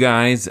you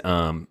guys.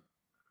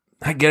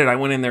 I get it. I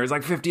went in there. It's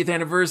like 50th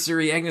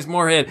anniversary, Agnes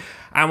Moorehead.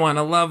 I want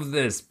to love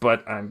this,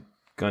 but I'm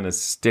going to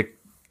stick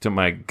to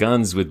my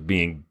guns with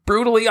being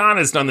brutally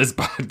honest on this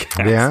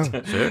podcast.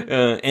 Yeah,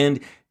 sure.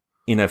 And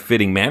in a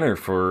fitting manner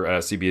for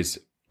CBS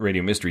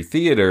Radio Mystery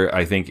Theater,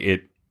 I think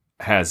it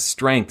has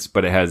strengths,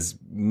 but it has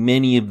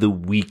many of the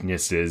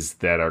weaknesses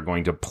that are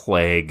going to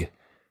plague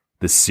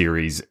the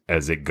series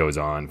as it goes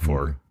on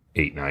for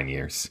 8-9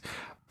 years.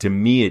 To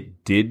me,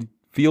 it did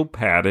feel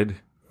padded,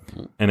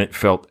 and it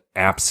felt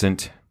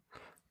absent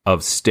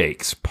of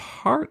stakes,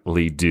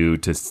 partly due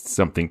to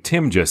something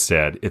Tim just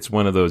said. It's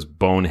one of those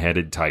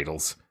boneheaded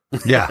titles.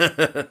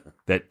 Yeah.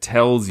 That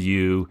tells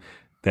you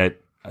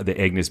that the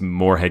Agnes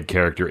Moorehead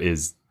character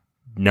is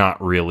not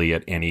really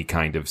at any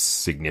kind of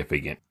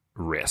significant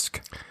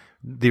risk.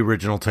 The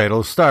original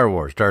title is Star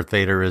Wars. Darth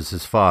Vader is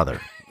his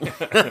father.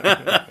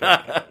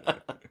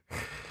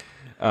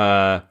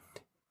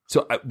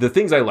 So the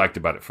things I liked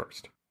about it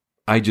first,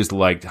 I just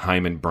liked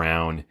Hyman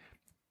Brown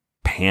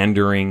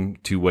pandering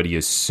to what he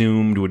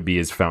assumed would be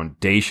his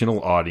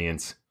foundational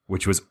audience,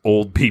 which was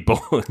old people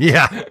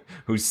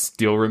who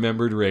still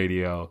remembered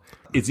radio.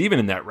 It's even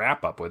in that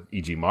wrap-up with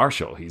E.G.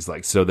 Marshall. He's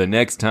like, so the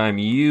next time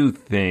you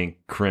think,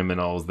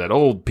 criminals, that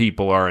old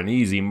people are an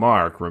easy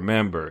mark,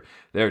 remember,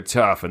 they're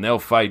tough and they'll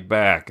fight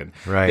back and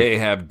they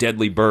have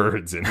deadly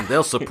birds. And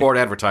they'll support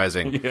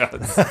advertising.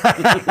 Yes.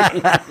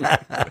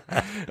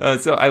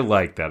 So I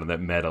like that on that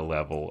meta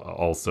level.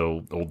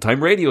 Also,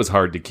 old-time radio is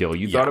hard to kill.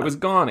 You thought it was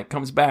gone. It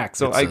comes back.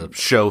 So it's a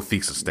show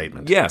thesis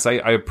statement. Yes, I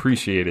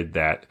appreciated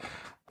that.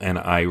 and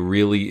I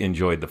really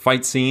enjoyed the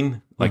fight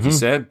scene, like you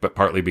said, but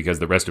partly because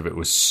the rest of it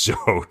was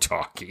so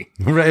talky.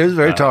 Right, it was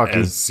very talky.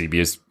 As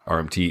CBS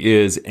RMT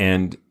is,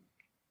 and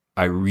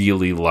I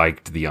really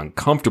liked the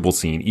uncomfortable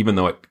scene, even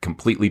though it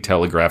completely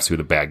telegraphs who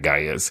the bad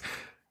guy is,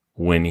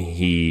 when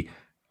he,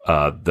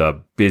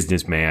 the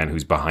businessman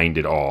who's behind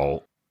it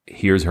all,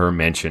 hears her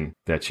mention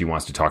that she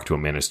wants to talk to a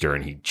minister,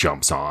 and he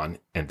jumps on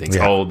and thinks,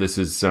 oh, this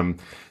is some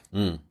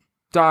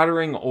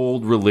doddering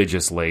old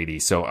religious lady,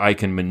 so I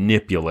can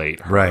manipulate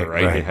her,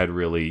 right? It had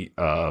really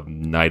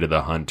Night of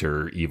the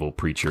Hunter, evil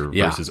preacher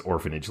versus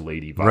orphanage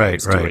lady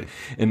vibes to it.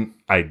 And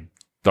I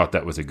thought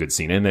that was a good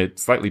scene, and a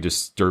slightly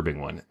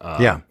disturbing one.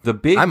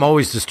 I'm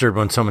always disturbed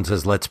when someone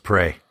says, let's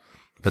pray,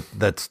 but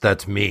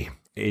that's me.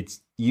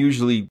 It's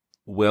usually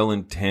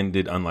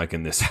well-intended, unlike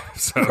in this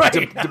episode.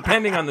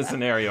 Depending on the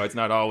scenario, it's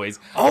not always,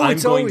 I'm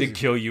going to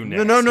kill you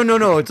next.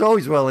 No. It's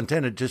always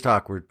well-intended, just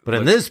awkward. But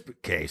in this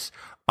case,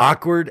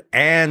 awkward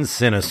and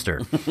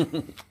sinister.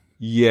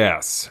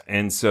 Yes.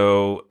 And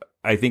so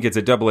I think it's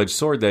a double-edged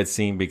sword, that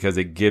scene, because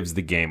it gives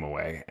the game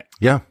away.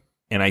 Yeah.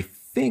 And I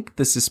think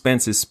the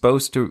suspense is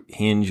supposed to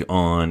hinge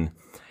on,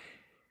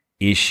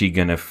 is she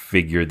going to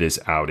figure this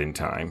out in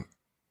time?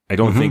 I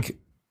don't think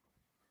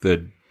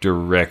the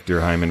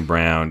director, Hyman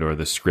Brown, or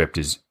the script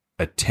is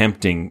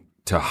attempting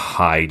to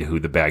hide who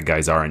the bad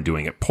guys are and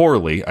doing it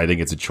poorly. I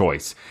think it's a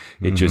choice.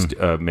 It just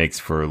makes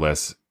for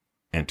less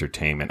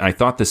entertainment. I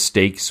thought the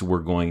stakes were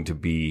going to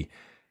be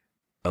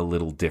a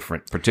little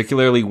different,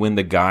 particularly when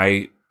the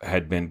guy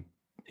had been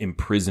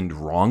imprisoned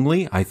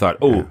wrongly. I thought,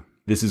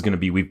 this is going to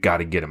be, we've got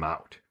to get him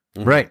out.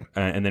 Right.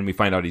 And then we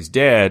find out he's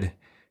dead,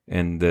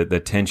 and the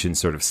tension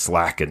sort of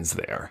slackens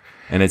there.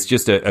 And it's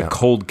just a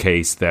cold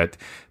case that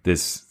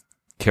this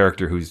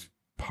character who's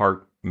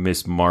part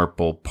Miss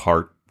Marple,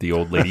 part the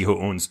old lady who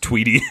owns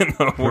Tweety in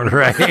the world.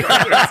 Right.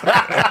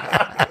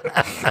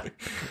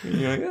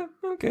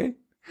 Okay.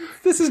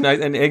 This is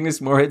nice. And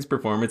Agnes Moorehead's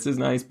performance is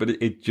nice, but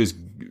it just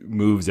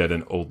moves at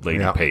an old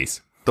lady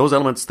pace. Those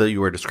elements that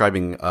you were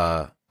describing,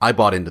 I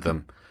bought into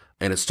them.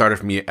 And it started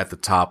for me at the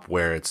top,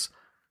 where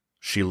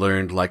she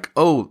learned, like,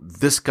 oh,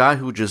 this guy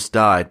who just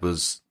died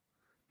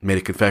made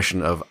a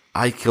confession of,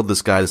 I killed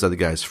this guy, this other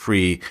guy's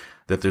free.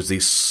 That there's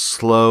these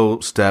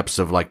slow steps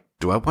of, like,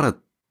 do I want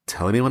to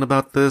tell anyone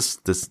about this?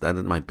 That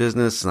is my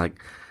business. And,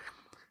 like,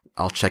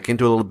 I'll check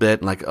into it a little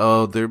bit. And, like,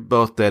 oh, they're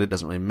both dead. It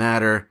doesn't really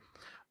matter.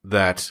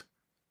 That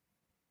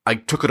I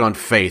took it on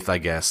faith, I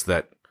guess,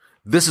 that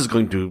this is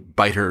going to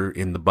bite her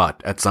in the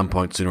butt at some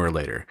point sooner or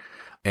later.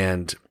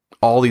 And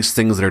all these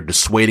things that are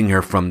dissuading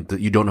her from,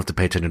 you don't have to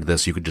pay attention to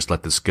this. You could just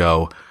let this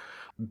go.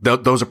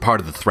 Those are part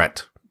of the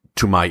threat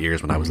to my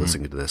ears when I was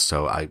listening to this.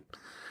 So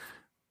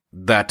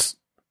that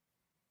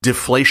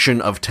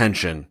deflation of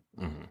tension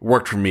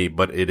worked for me,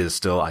 but it is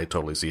still, I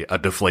totally see a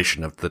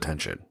deflation of the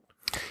tension.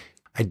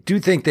 I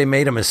do think they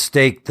made a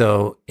mistake,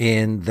 though,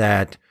 in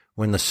that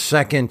when the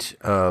second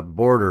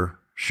boarder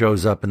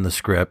shows up in the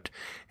script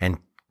and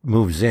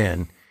moves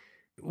in,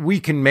 we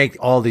can make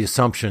all the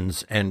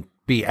assumptions and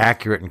be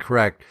accurate and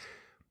correct,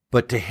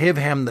 but to give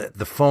him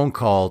the phone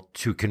call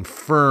to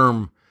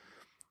confirm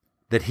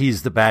that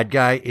he's the bad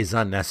guy is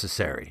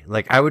unnecessary.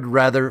 Like, I would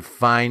rather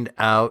find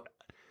out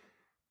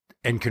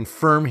and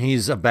confirm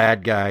he's a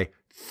bad guy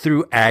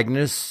through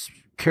Agnes'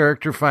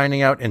 character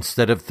finding out,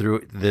 instead of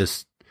through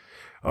this,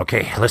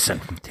 okay,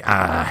 listen,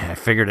 I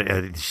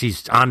figured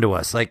she's onto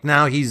us. Like,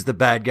 now he's the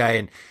bad guy.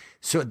 And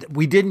so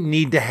we didn't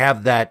need to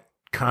have that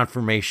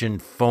confirmation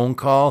phone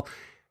call.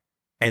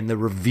 And the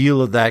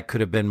reveal of that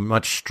could have been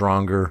much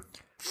stronger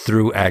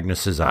through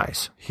Agnes's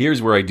eyes.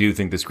 Here's where I do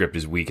think the script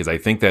is weak, is I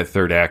think that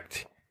third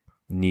act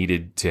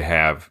needed to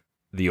have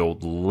the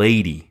old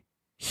lady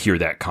hear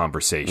that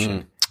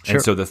conversation. Sure.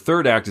 And so the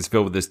third act is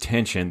filled with this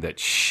tension that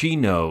she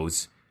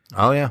knows.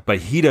 Oh, yeah. But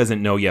he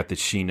doesn't know yet that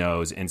she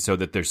knows, and so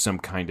that there's some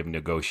kind of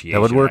negotiation.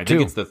 That would work, too. I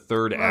think it's the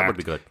third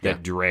act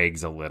that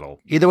drags a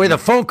little. Either way, the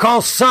phone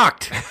call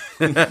sucked.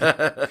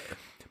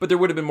 But there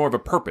would have been more of a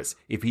purpose.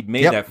 If he'd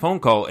made that phone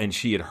call and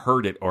she had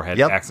heard it or had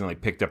accidentally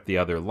picked up the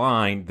other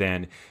line,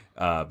 then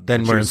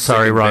we're in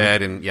sorry wrong.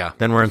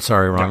 Then we're in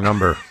sorry wrong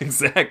number.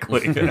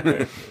 Exactly.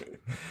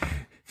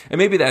 And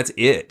maybe that's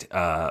it.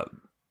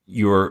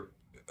 You're,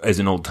 as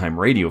an old-time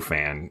radio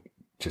fan,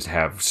 just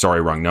have sorry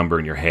wrong number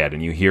in your head,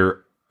 and you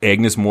hear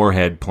Agnes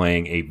Moorehead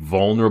playing a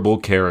vulnerable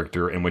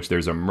character in which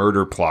there's a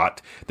murder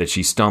plot that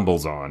she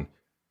stumbles on.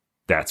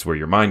 That's where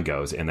your mind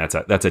goes, and that's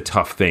a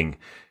tough thing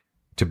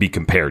to be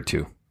compared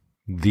to.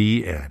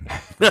 The end.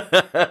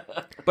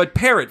 But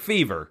Parrot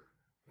Fever.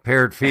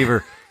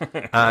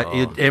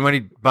 Anybody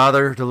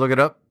bother to look it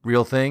up?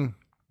 Real thing?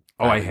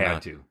 Oh, I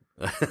had to.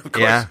 Of course.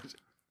 Yeah.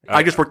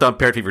 I just worked on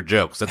Parrot Fever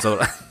jokes. That's all.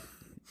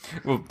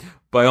 Well,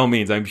 by all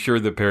means, I'm sure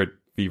the Parrot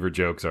Fever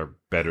jokes are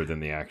better than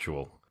the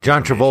actual.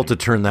 John Travolta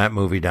turned that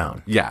movie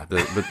down. Yeah,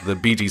 the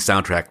Bee Gees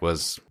soundtrack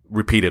was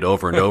repeated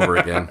over and over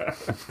again.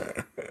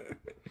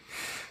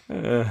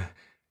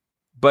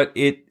 But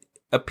it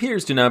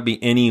appears to not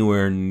be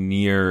anywhere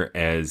near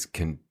as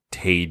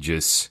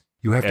contagious.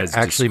 You have to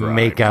actually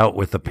make out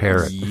with the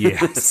parrot.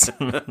 Yes.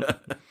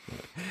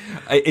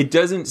 It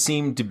doesn't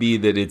seem to be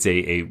that it's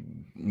a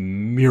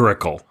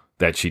miracle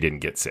that she didn't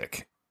get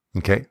sick.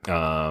 Okay.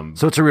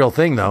 So it's a real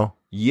thing, though.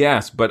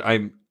 Yes, but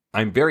I'm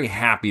very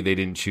happy they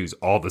didn't choose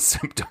all the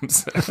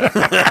symptoms.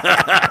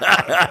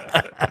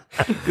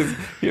 'Cause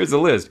here's a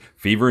list: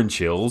 fever and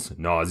chills,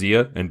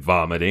 nausea and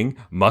vomiting,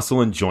 muscle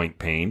and joint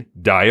pain,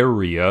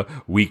 diarrhea,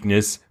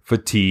 weakness,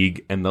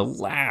 fatigue, and the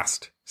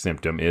last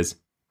symptom is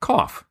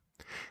cough.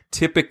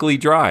 Typically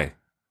dry.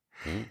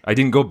 I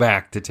didn't go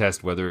back to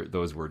test whether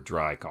those were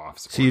dry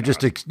coughs. So you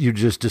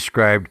just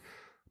described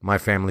my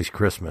family's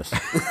Christmas.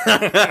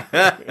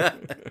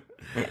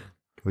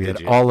 We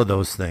had all of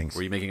those things.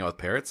 Were you making out with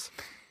parrots?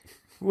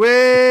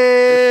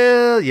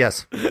 Well,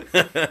 yes.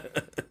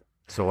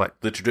 So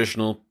what? The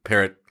traditional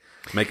parrot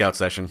makeout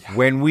session.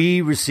 When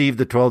we received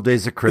the 12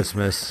 Days of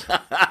Christmas,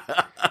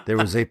 there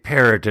was a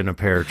parrot in a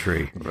pear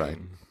tree. Right.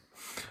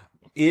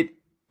 It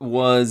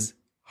was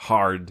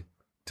hard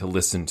to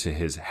listen to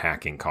his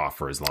hacking cough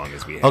for as long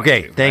as we had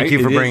Okay, to, thank right?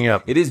 you for bringing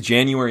up. It is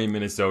January in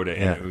Minnesota,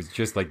 and Yeah. it was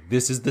just like,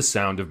 this is the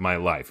sound of my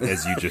life,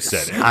 as you just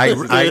said. It I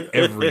was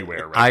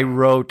everywhere. Right I now.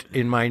 wrote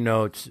in my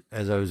notes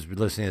as I was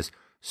listening to this,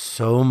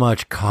 so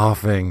much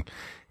coughing.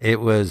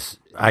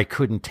 I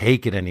couldn't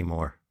take it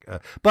anymore.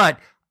 But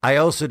I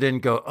also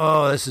didn't go,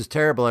 oh, this is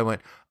terrible. I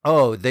went,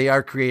 oh, they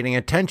are creating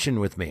a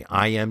tension with me.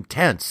 I am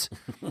tense.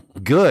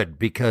 Good,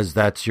 because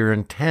that's your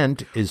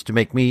intent, is to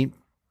make me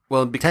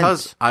Well,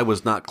 because tense. I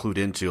was not clued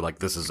into, like,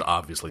 this is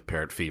obviously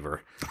parrot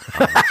fever.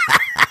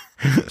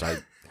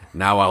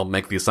 Now I'll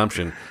make the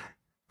assumption.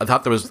 I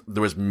thought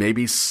there was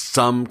maybe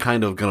some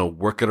kind of gonna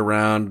work it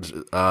around,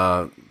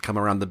 come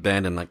around the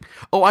bend, and like,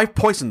 oh, I've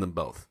poisoned them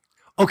both.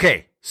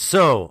 Okay,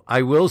 so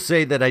I will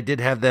say that I did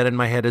have that in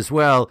my head as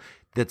well,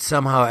 that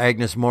somehow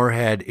Agnes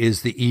Moorehead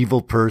is the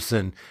evil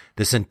person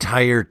this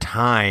entire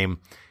time,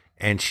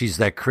 and she's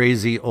that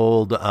crazy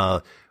old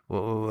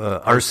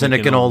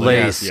arsenic and old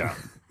lace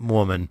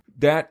woman.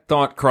 That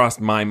thought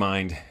crossed my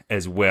mind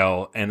as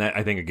well, and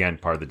I think, again,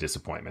 part of the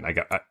disappointment.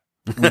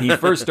 When he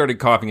first started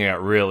coughing, I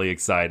got really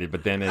excited,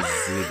 but then it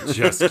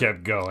just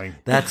kept going.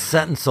 That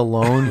sentence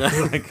alone,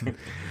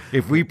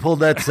 if we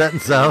pulled that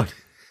sentence out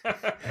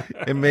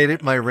and made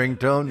it my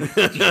ringtone,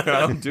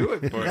 I'll do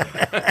it for you.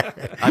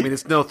 I mean,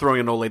 it's no throwing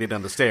an old lady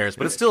down the stairs,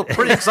 but it's still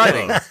pretty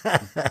exciting.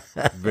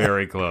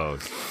 Very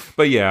close.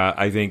 But yeah,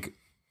 I think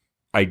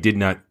I did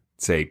not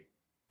say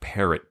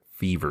parrot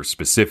fever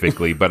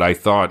specifically, but I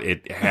thought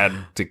it had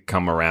to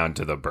come around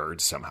to the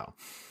birds somehow.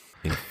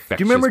 Do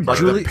you remember Like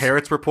Julie? the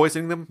parrots were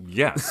poisoning them?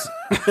 Yes.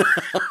 Do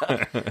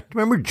you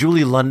remember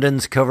Julie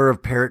London's cover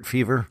of Parrot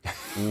Fever?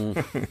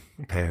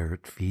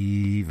 Parrot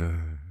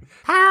Fever.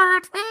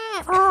 Parrot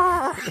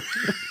fever.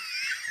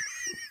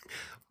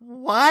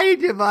 Why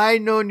have I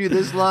known you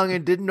this long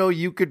and didn't know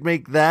you could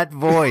make that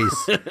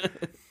voice?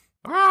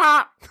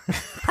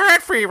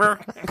 Parrot fever.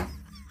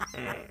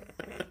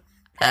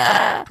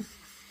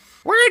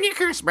 Where did you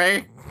kiss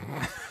me?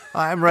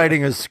 I'm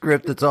writing a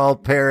script that's all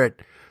parrot.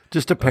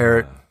 Just a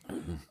parrot.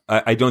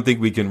 I don't think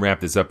we can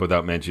wrap this up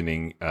without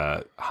mentioning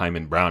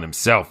Hyman Brown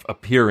himself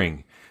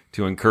appearing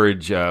to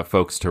encourage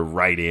folks to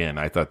write in.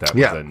 I thought that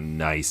was a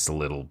nice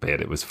little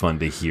bit. It was fun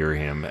to hear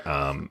him.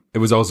 It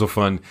was also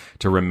fun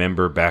to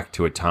remember back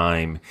to a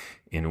time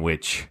in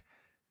which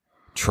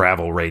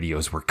travel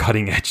radios were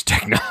cutting-edge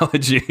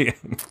technology.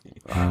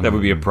 That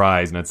would be a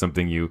prize, not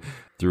something you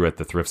threw at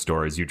the thrift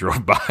store as you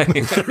drove by.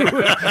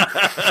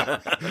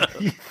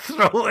 You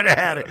throw it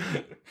at it.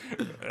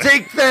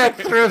 Take that,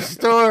 thrift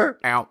store.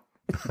 Ow.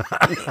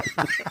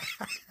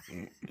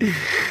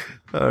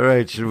 All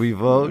right, should we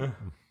vote?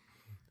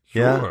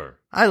 Yeah, Sure.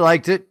 I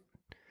liked it.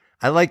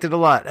 I liked it a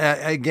lot.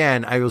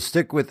 Again, I will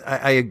stick with,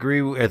 I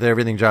agree with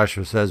everything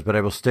Joshua says, but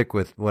I will stick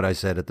with what I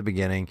said at the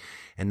beginning,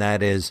 and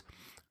that is,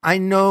 I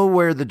know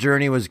where the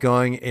journey was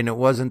going, and it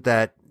wasn't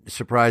that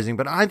surprising,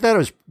 but I thought it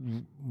was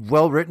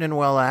well written and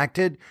well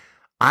acted.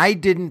 I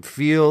didn't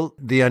feel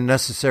the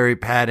unnecessary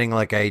padding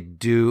like I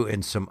do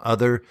in some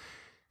other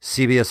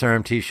CBS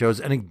RMT shows.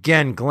 And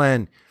again,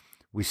 Glenn,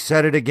 we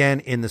said it again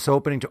in this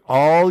opening to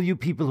all you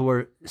people who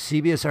are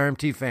CBS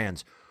RMT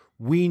fans.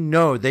 We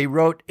know they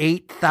wrote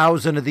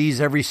 8,000 of these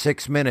every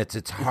 6 minutes.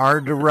 It's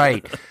hard to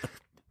write.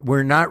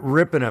 We're not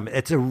ripping them.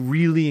 It's a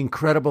really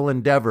incredible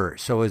endeavor.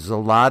 So it's a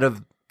lot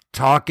of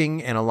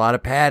talking and a lot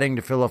of padding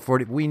to fill up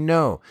 40. We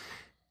know.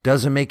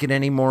 Doesn't make it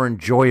any more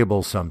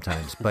enjoyable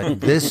sometimes.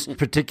 But this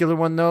particular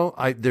one, though,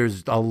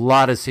 there's a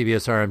lot of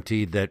CBS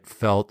RMT that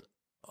felt,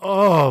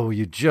 oh,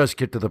 you just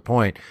get to the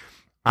point.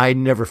 I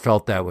never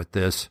felt that with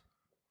this.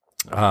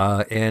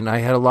 And I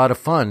had a lot of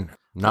fun.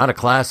 Not a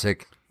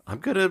classic. I'm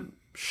going to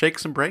shake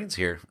some brains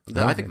here.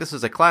 I think this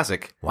is a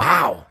classic.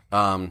 Wow.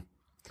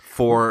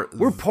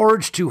 We're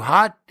porridge too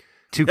hot,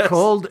 too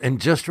cold, and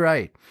just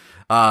right.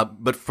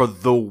 But for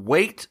the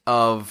weight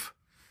of,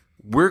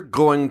 we're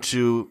going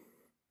to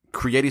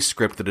create a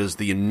script that is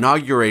the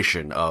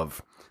inauguration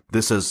of,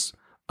 this is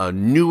a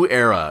new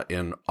era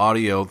in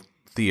audio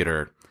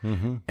theater.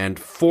 Mm-hmm. And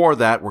for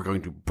that, we're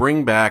going to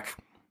bring back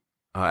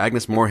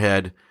Agnes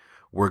Moorehead.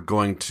 We're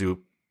going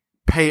to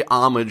pay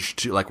homage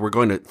to, like, we're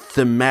going to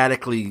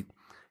thematically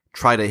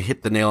try to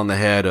hit the nail on the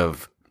head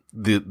of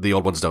the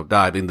old ones don't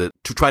die. I mean,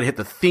 to try to hit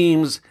the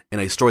themes in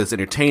a story that's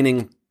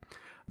entertaining.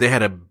 They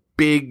had a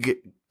big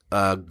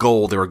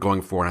goal they were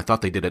going for, and I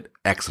thought they did it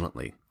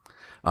excellently.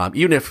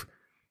 Even if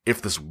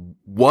this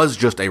was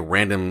just a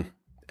random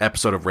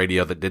episode of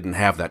radio that didn't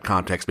have that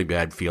context, maybe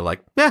I'd feel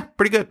like, yeah,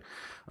 pretty good.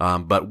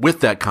 But with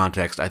that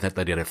context, I think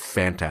they did a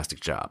fantastic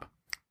job.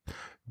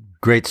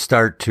 Great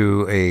start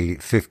to a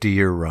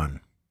 50-year run.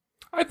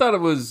 I thought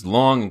it was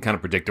long and kind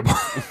of predictable.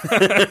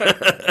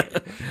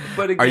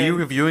 But again, are you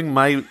reviewing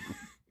my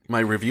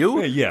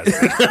review? Yes.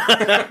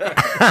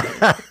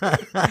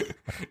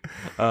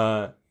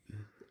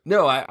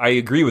 No, I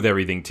agree with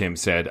everything Tim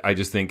said. I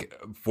just think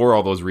for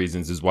all those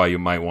reasons is why you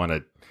might want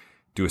to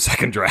do a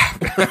second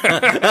draft.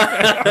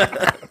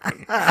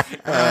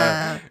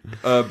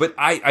 But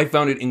I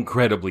found it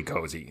incredibly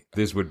cozy.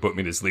 This would put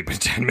me to sleep in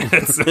 10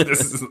 minutes.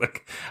 This is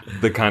like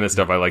the kind of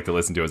stuff I like to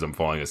listen to as I'm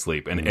falling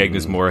asleep. And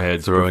Agnes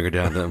Moorehead throwing her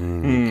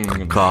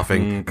down,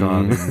 coughing,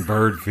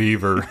 bird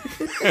fever.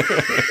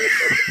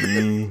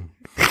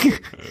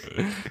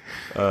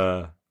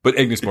 But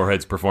Agnes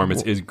Moorehead's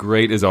performance is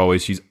great as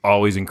always. She's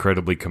always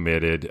incredibly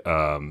committed.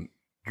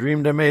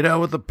 Dreamed I made out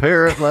with a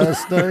parrot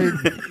last night.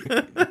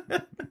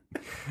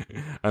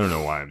 I don't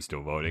know why I'm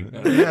still voting.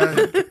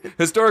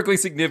 Historically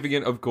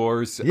significant, of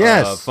course.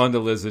 Yes. Fun to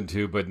listen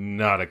to, but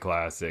not a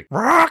classic.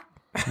 Rock!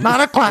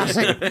 Not a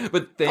classic.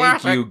 But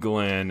thank you,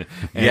 Glenn.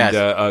 And, yes.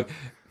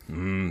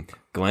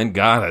 Glenn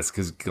got us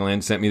because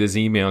Glenn sent me these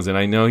emails, and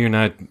I know you're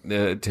not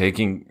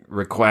taking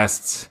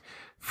requests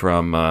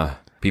from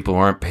people who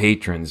aren't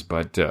patrons,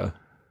 but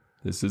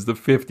this is the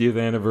 50th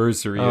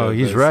anniversary. Oh,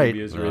 he's right.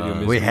 CBS Radio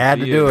Mystery we had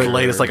to Theater. do it.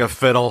 Played us like a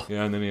fiddle.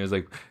 Yeah, and then he was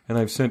like, and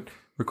I've sent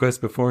requests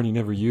before and you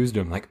never used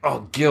them. Like,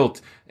 oh,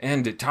 guilt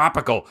and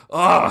topical.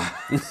 Oh.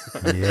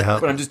 Yeah.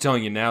 But I'm just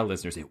telling you now,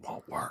 listeners, it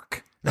won't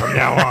work. From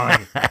now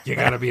on, you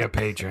got to be a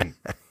patron.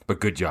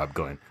 But good job,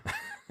 Glenn.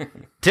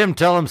 Tim,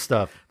 tell him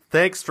stuff.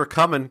 Thanks for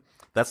coming.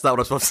 That's not what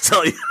I'm supposed to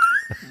tell you.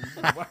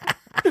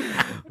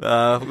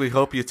 We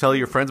hope you tell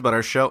your friends about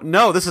our show.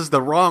 No, this is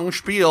the wrong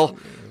spiel.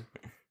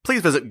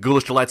 Please visit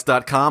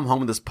ghoulishdelights.com,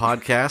 home of this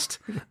podcast.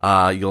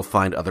 You'll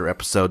find other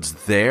episodes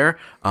there.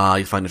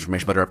 You'll find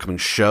information about our upcoming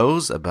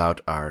shows, about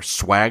our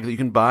swag that you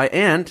can buy,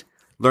 and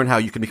learn how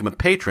you can become a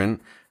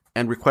patron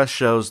and request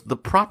shows the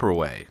proper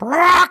way.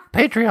 Rock!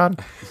 Patreon.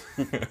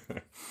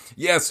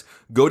 Yes,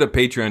 go to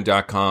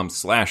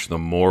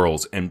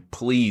patreon.com/themorals and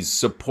please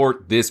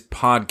support this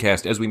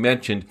podcast. As we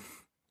mentioned,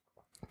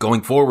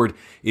 going forward,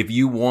 if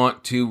you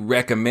want to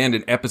recommend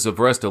an episode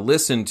for us to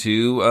listen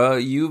to,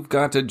 you've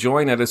got to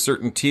join at a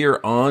certain tier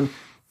on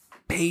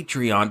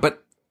Patreon.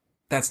 But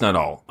that's not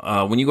all.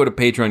 When you go to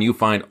Patreon, you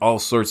find all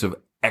sorts of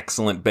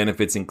excellent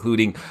benefits,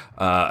 including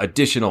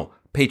additional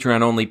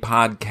Patreon-only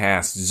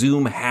podcasts,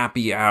 Zoom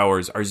happy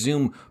hours, our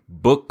Zoom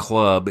book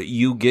club.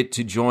 You get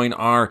to join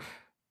our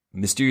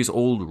Mysterious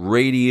Old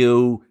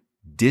Radio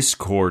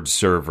Discord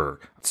server.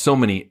 So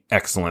many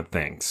excellent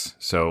things.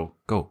 So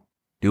go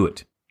do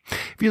it.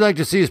 If you'd like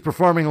to see us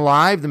performing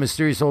live, the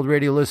Mysterious Old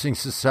Radio Listening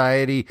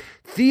Society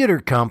Theater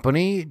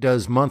Company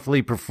does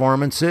monthly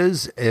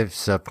performances, if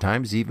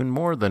sometimes even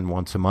more than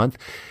once a month.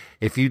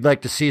 If you'd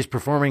like to see us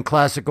performing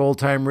classic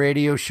old-time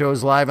radio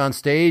shows live on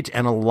stage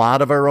and a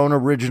lot of our own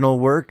original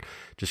work,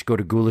 just go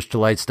to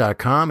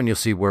ghoulishdelights.com and you'll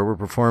see where we're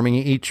performing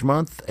each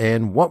month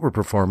and what we're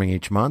performing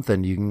each month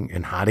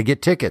and how to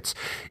get tickets.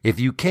 If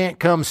you can't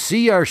come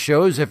see our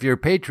shows, if you're a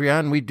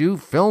Patreon, we do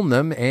film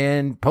them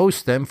and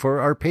post them for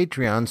our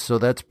Patreons, so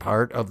that's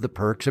part of the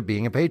perks of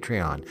being a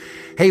Patreon.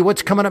 Hey,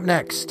 what's coming up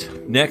next?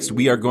 Next,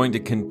 we are going to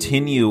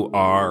continue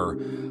our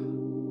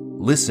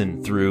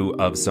listen through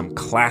of some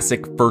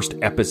classic first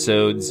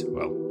episodes.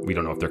 Well, we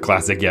don't know if they're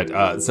classic yet.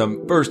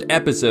 Some first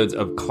episodes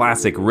of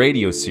classic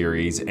radio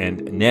series.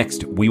 And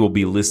next, we will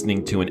be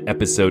listening to an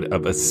episode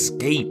of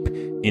Escape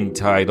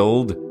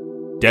entitled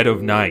Dead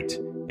of Night.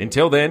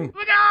 Until then...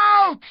 Look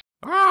out!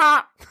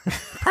 Ah!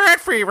 Parrot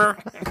fever.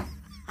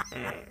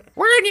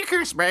 Where did you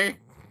kiss me?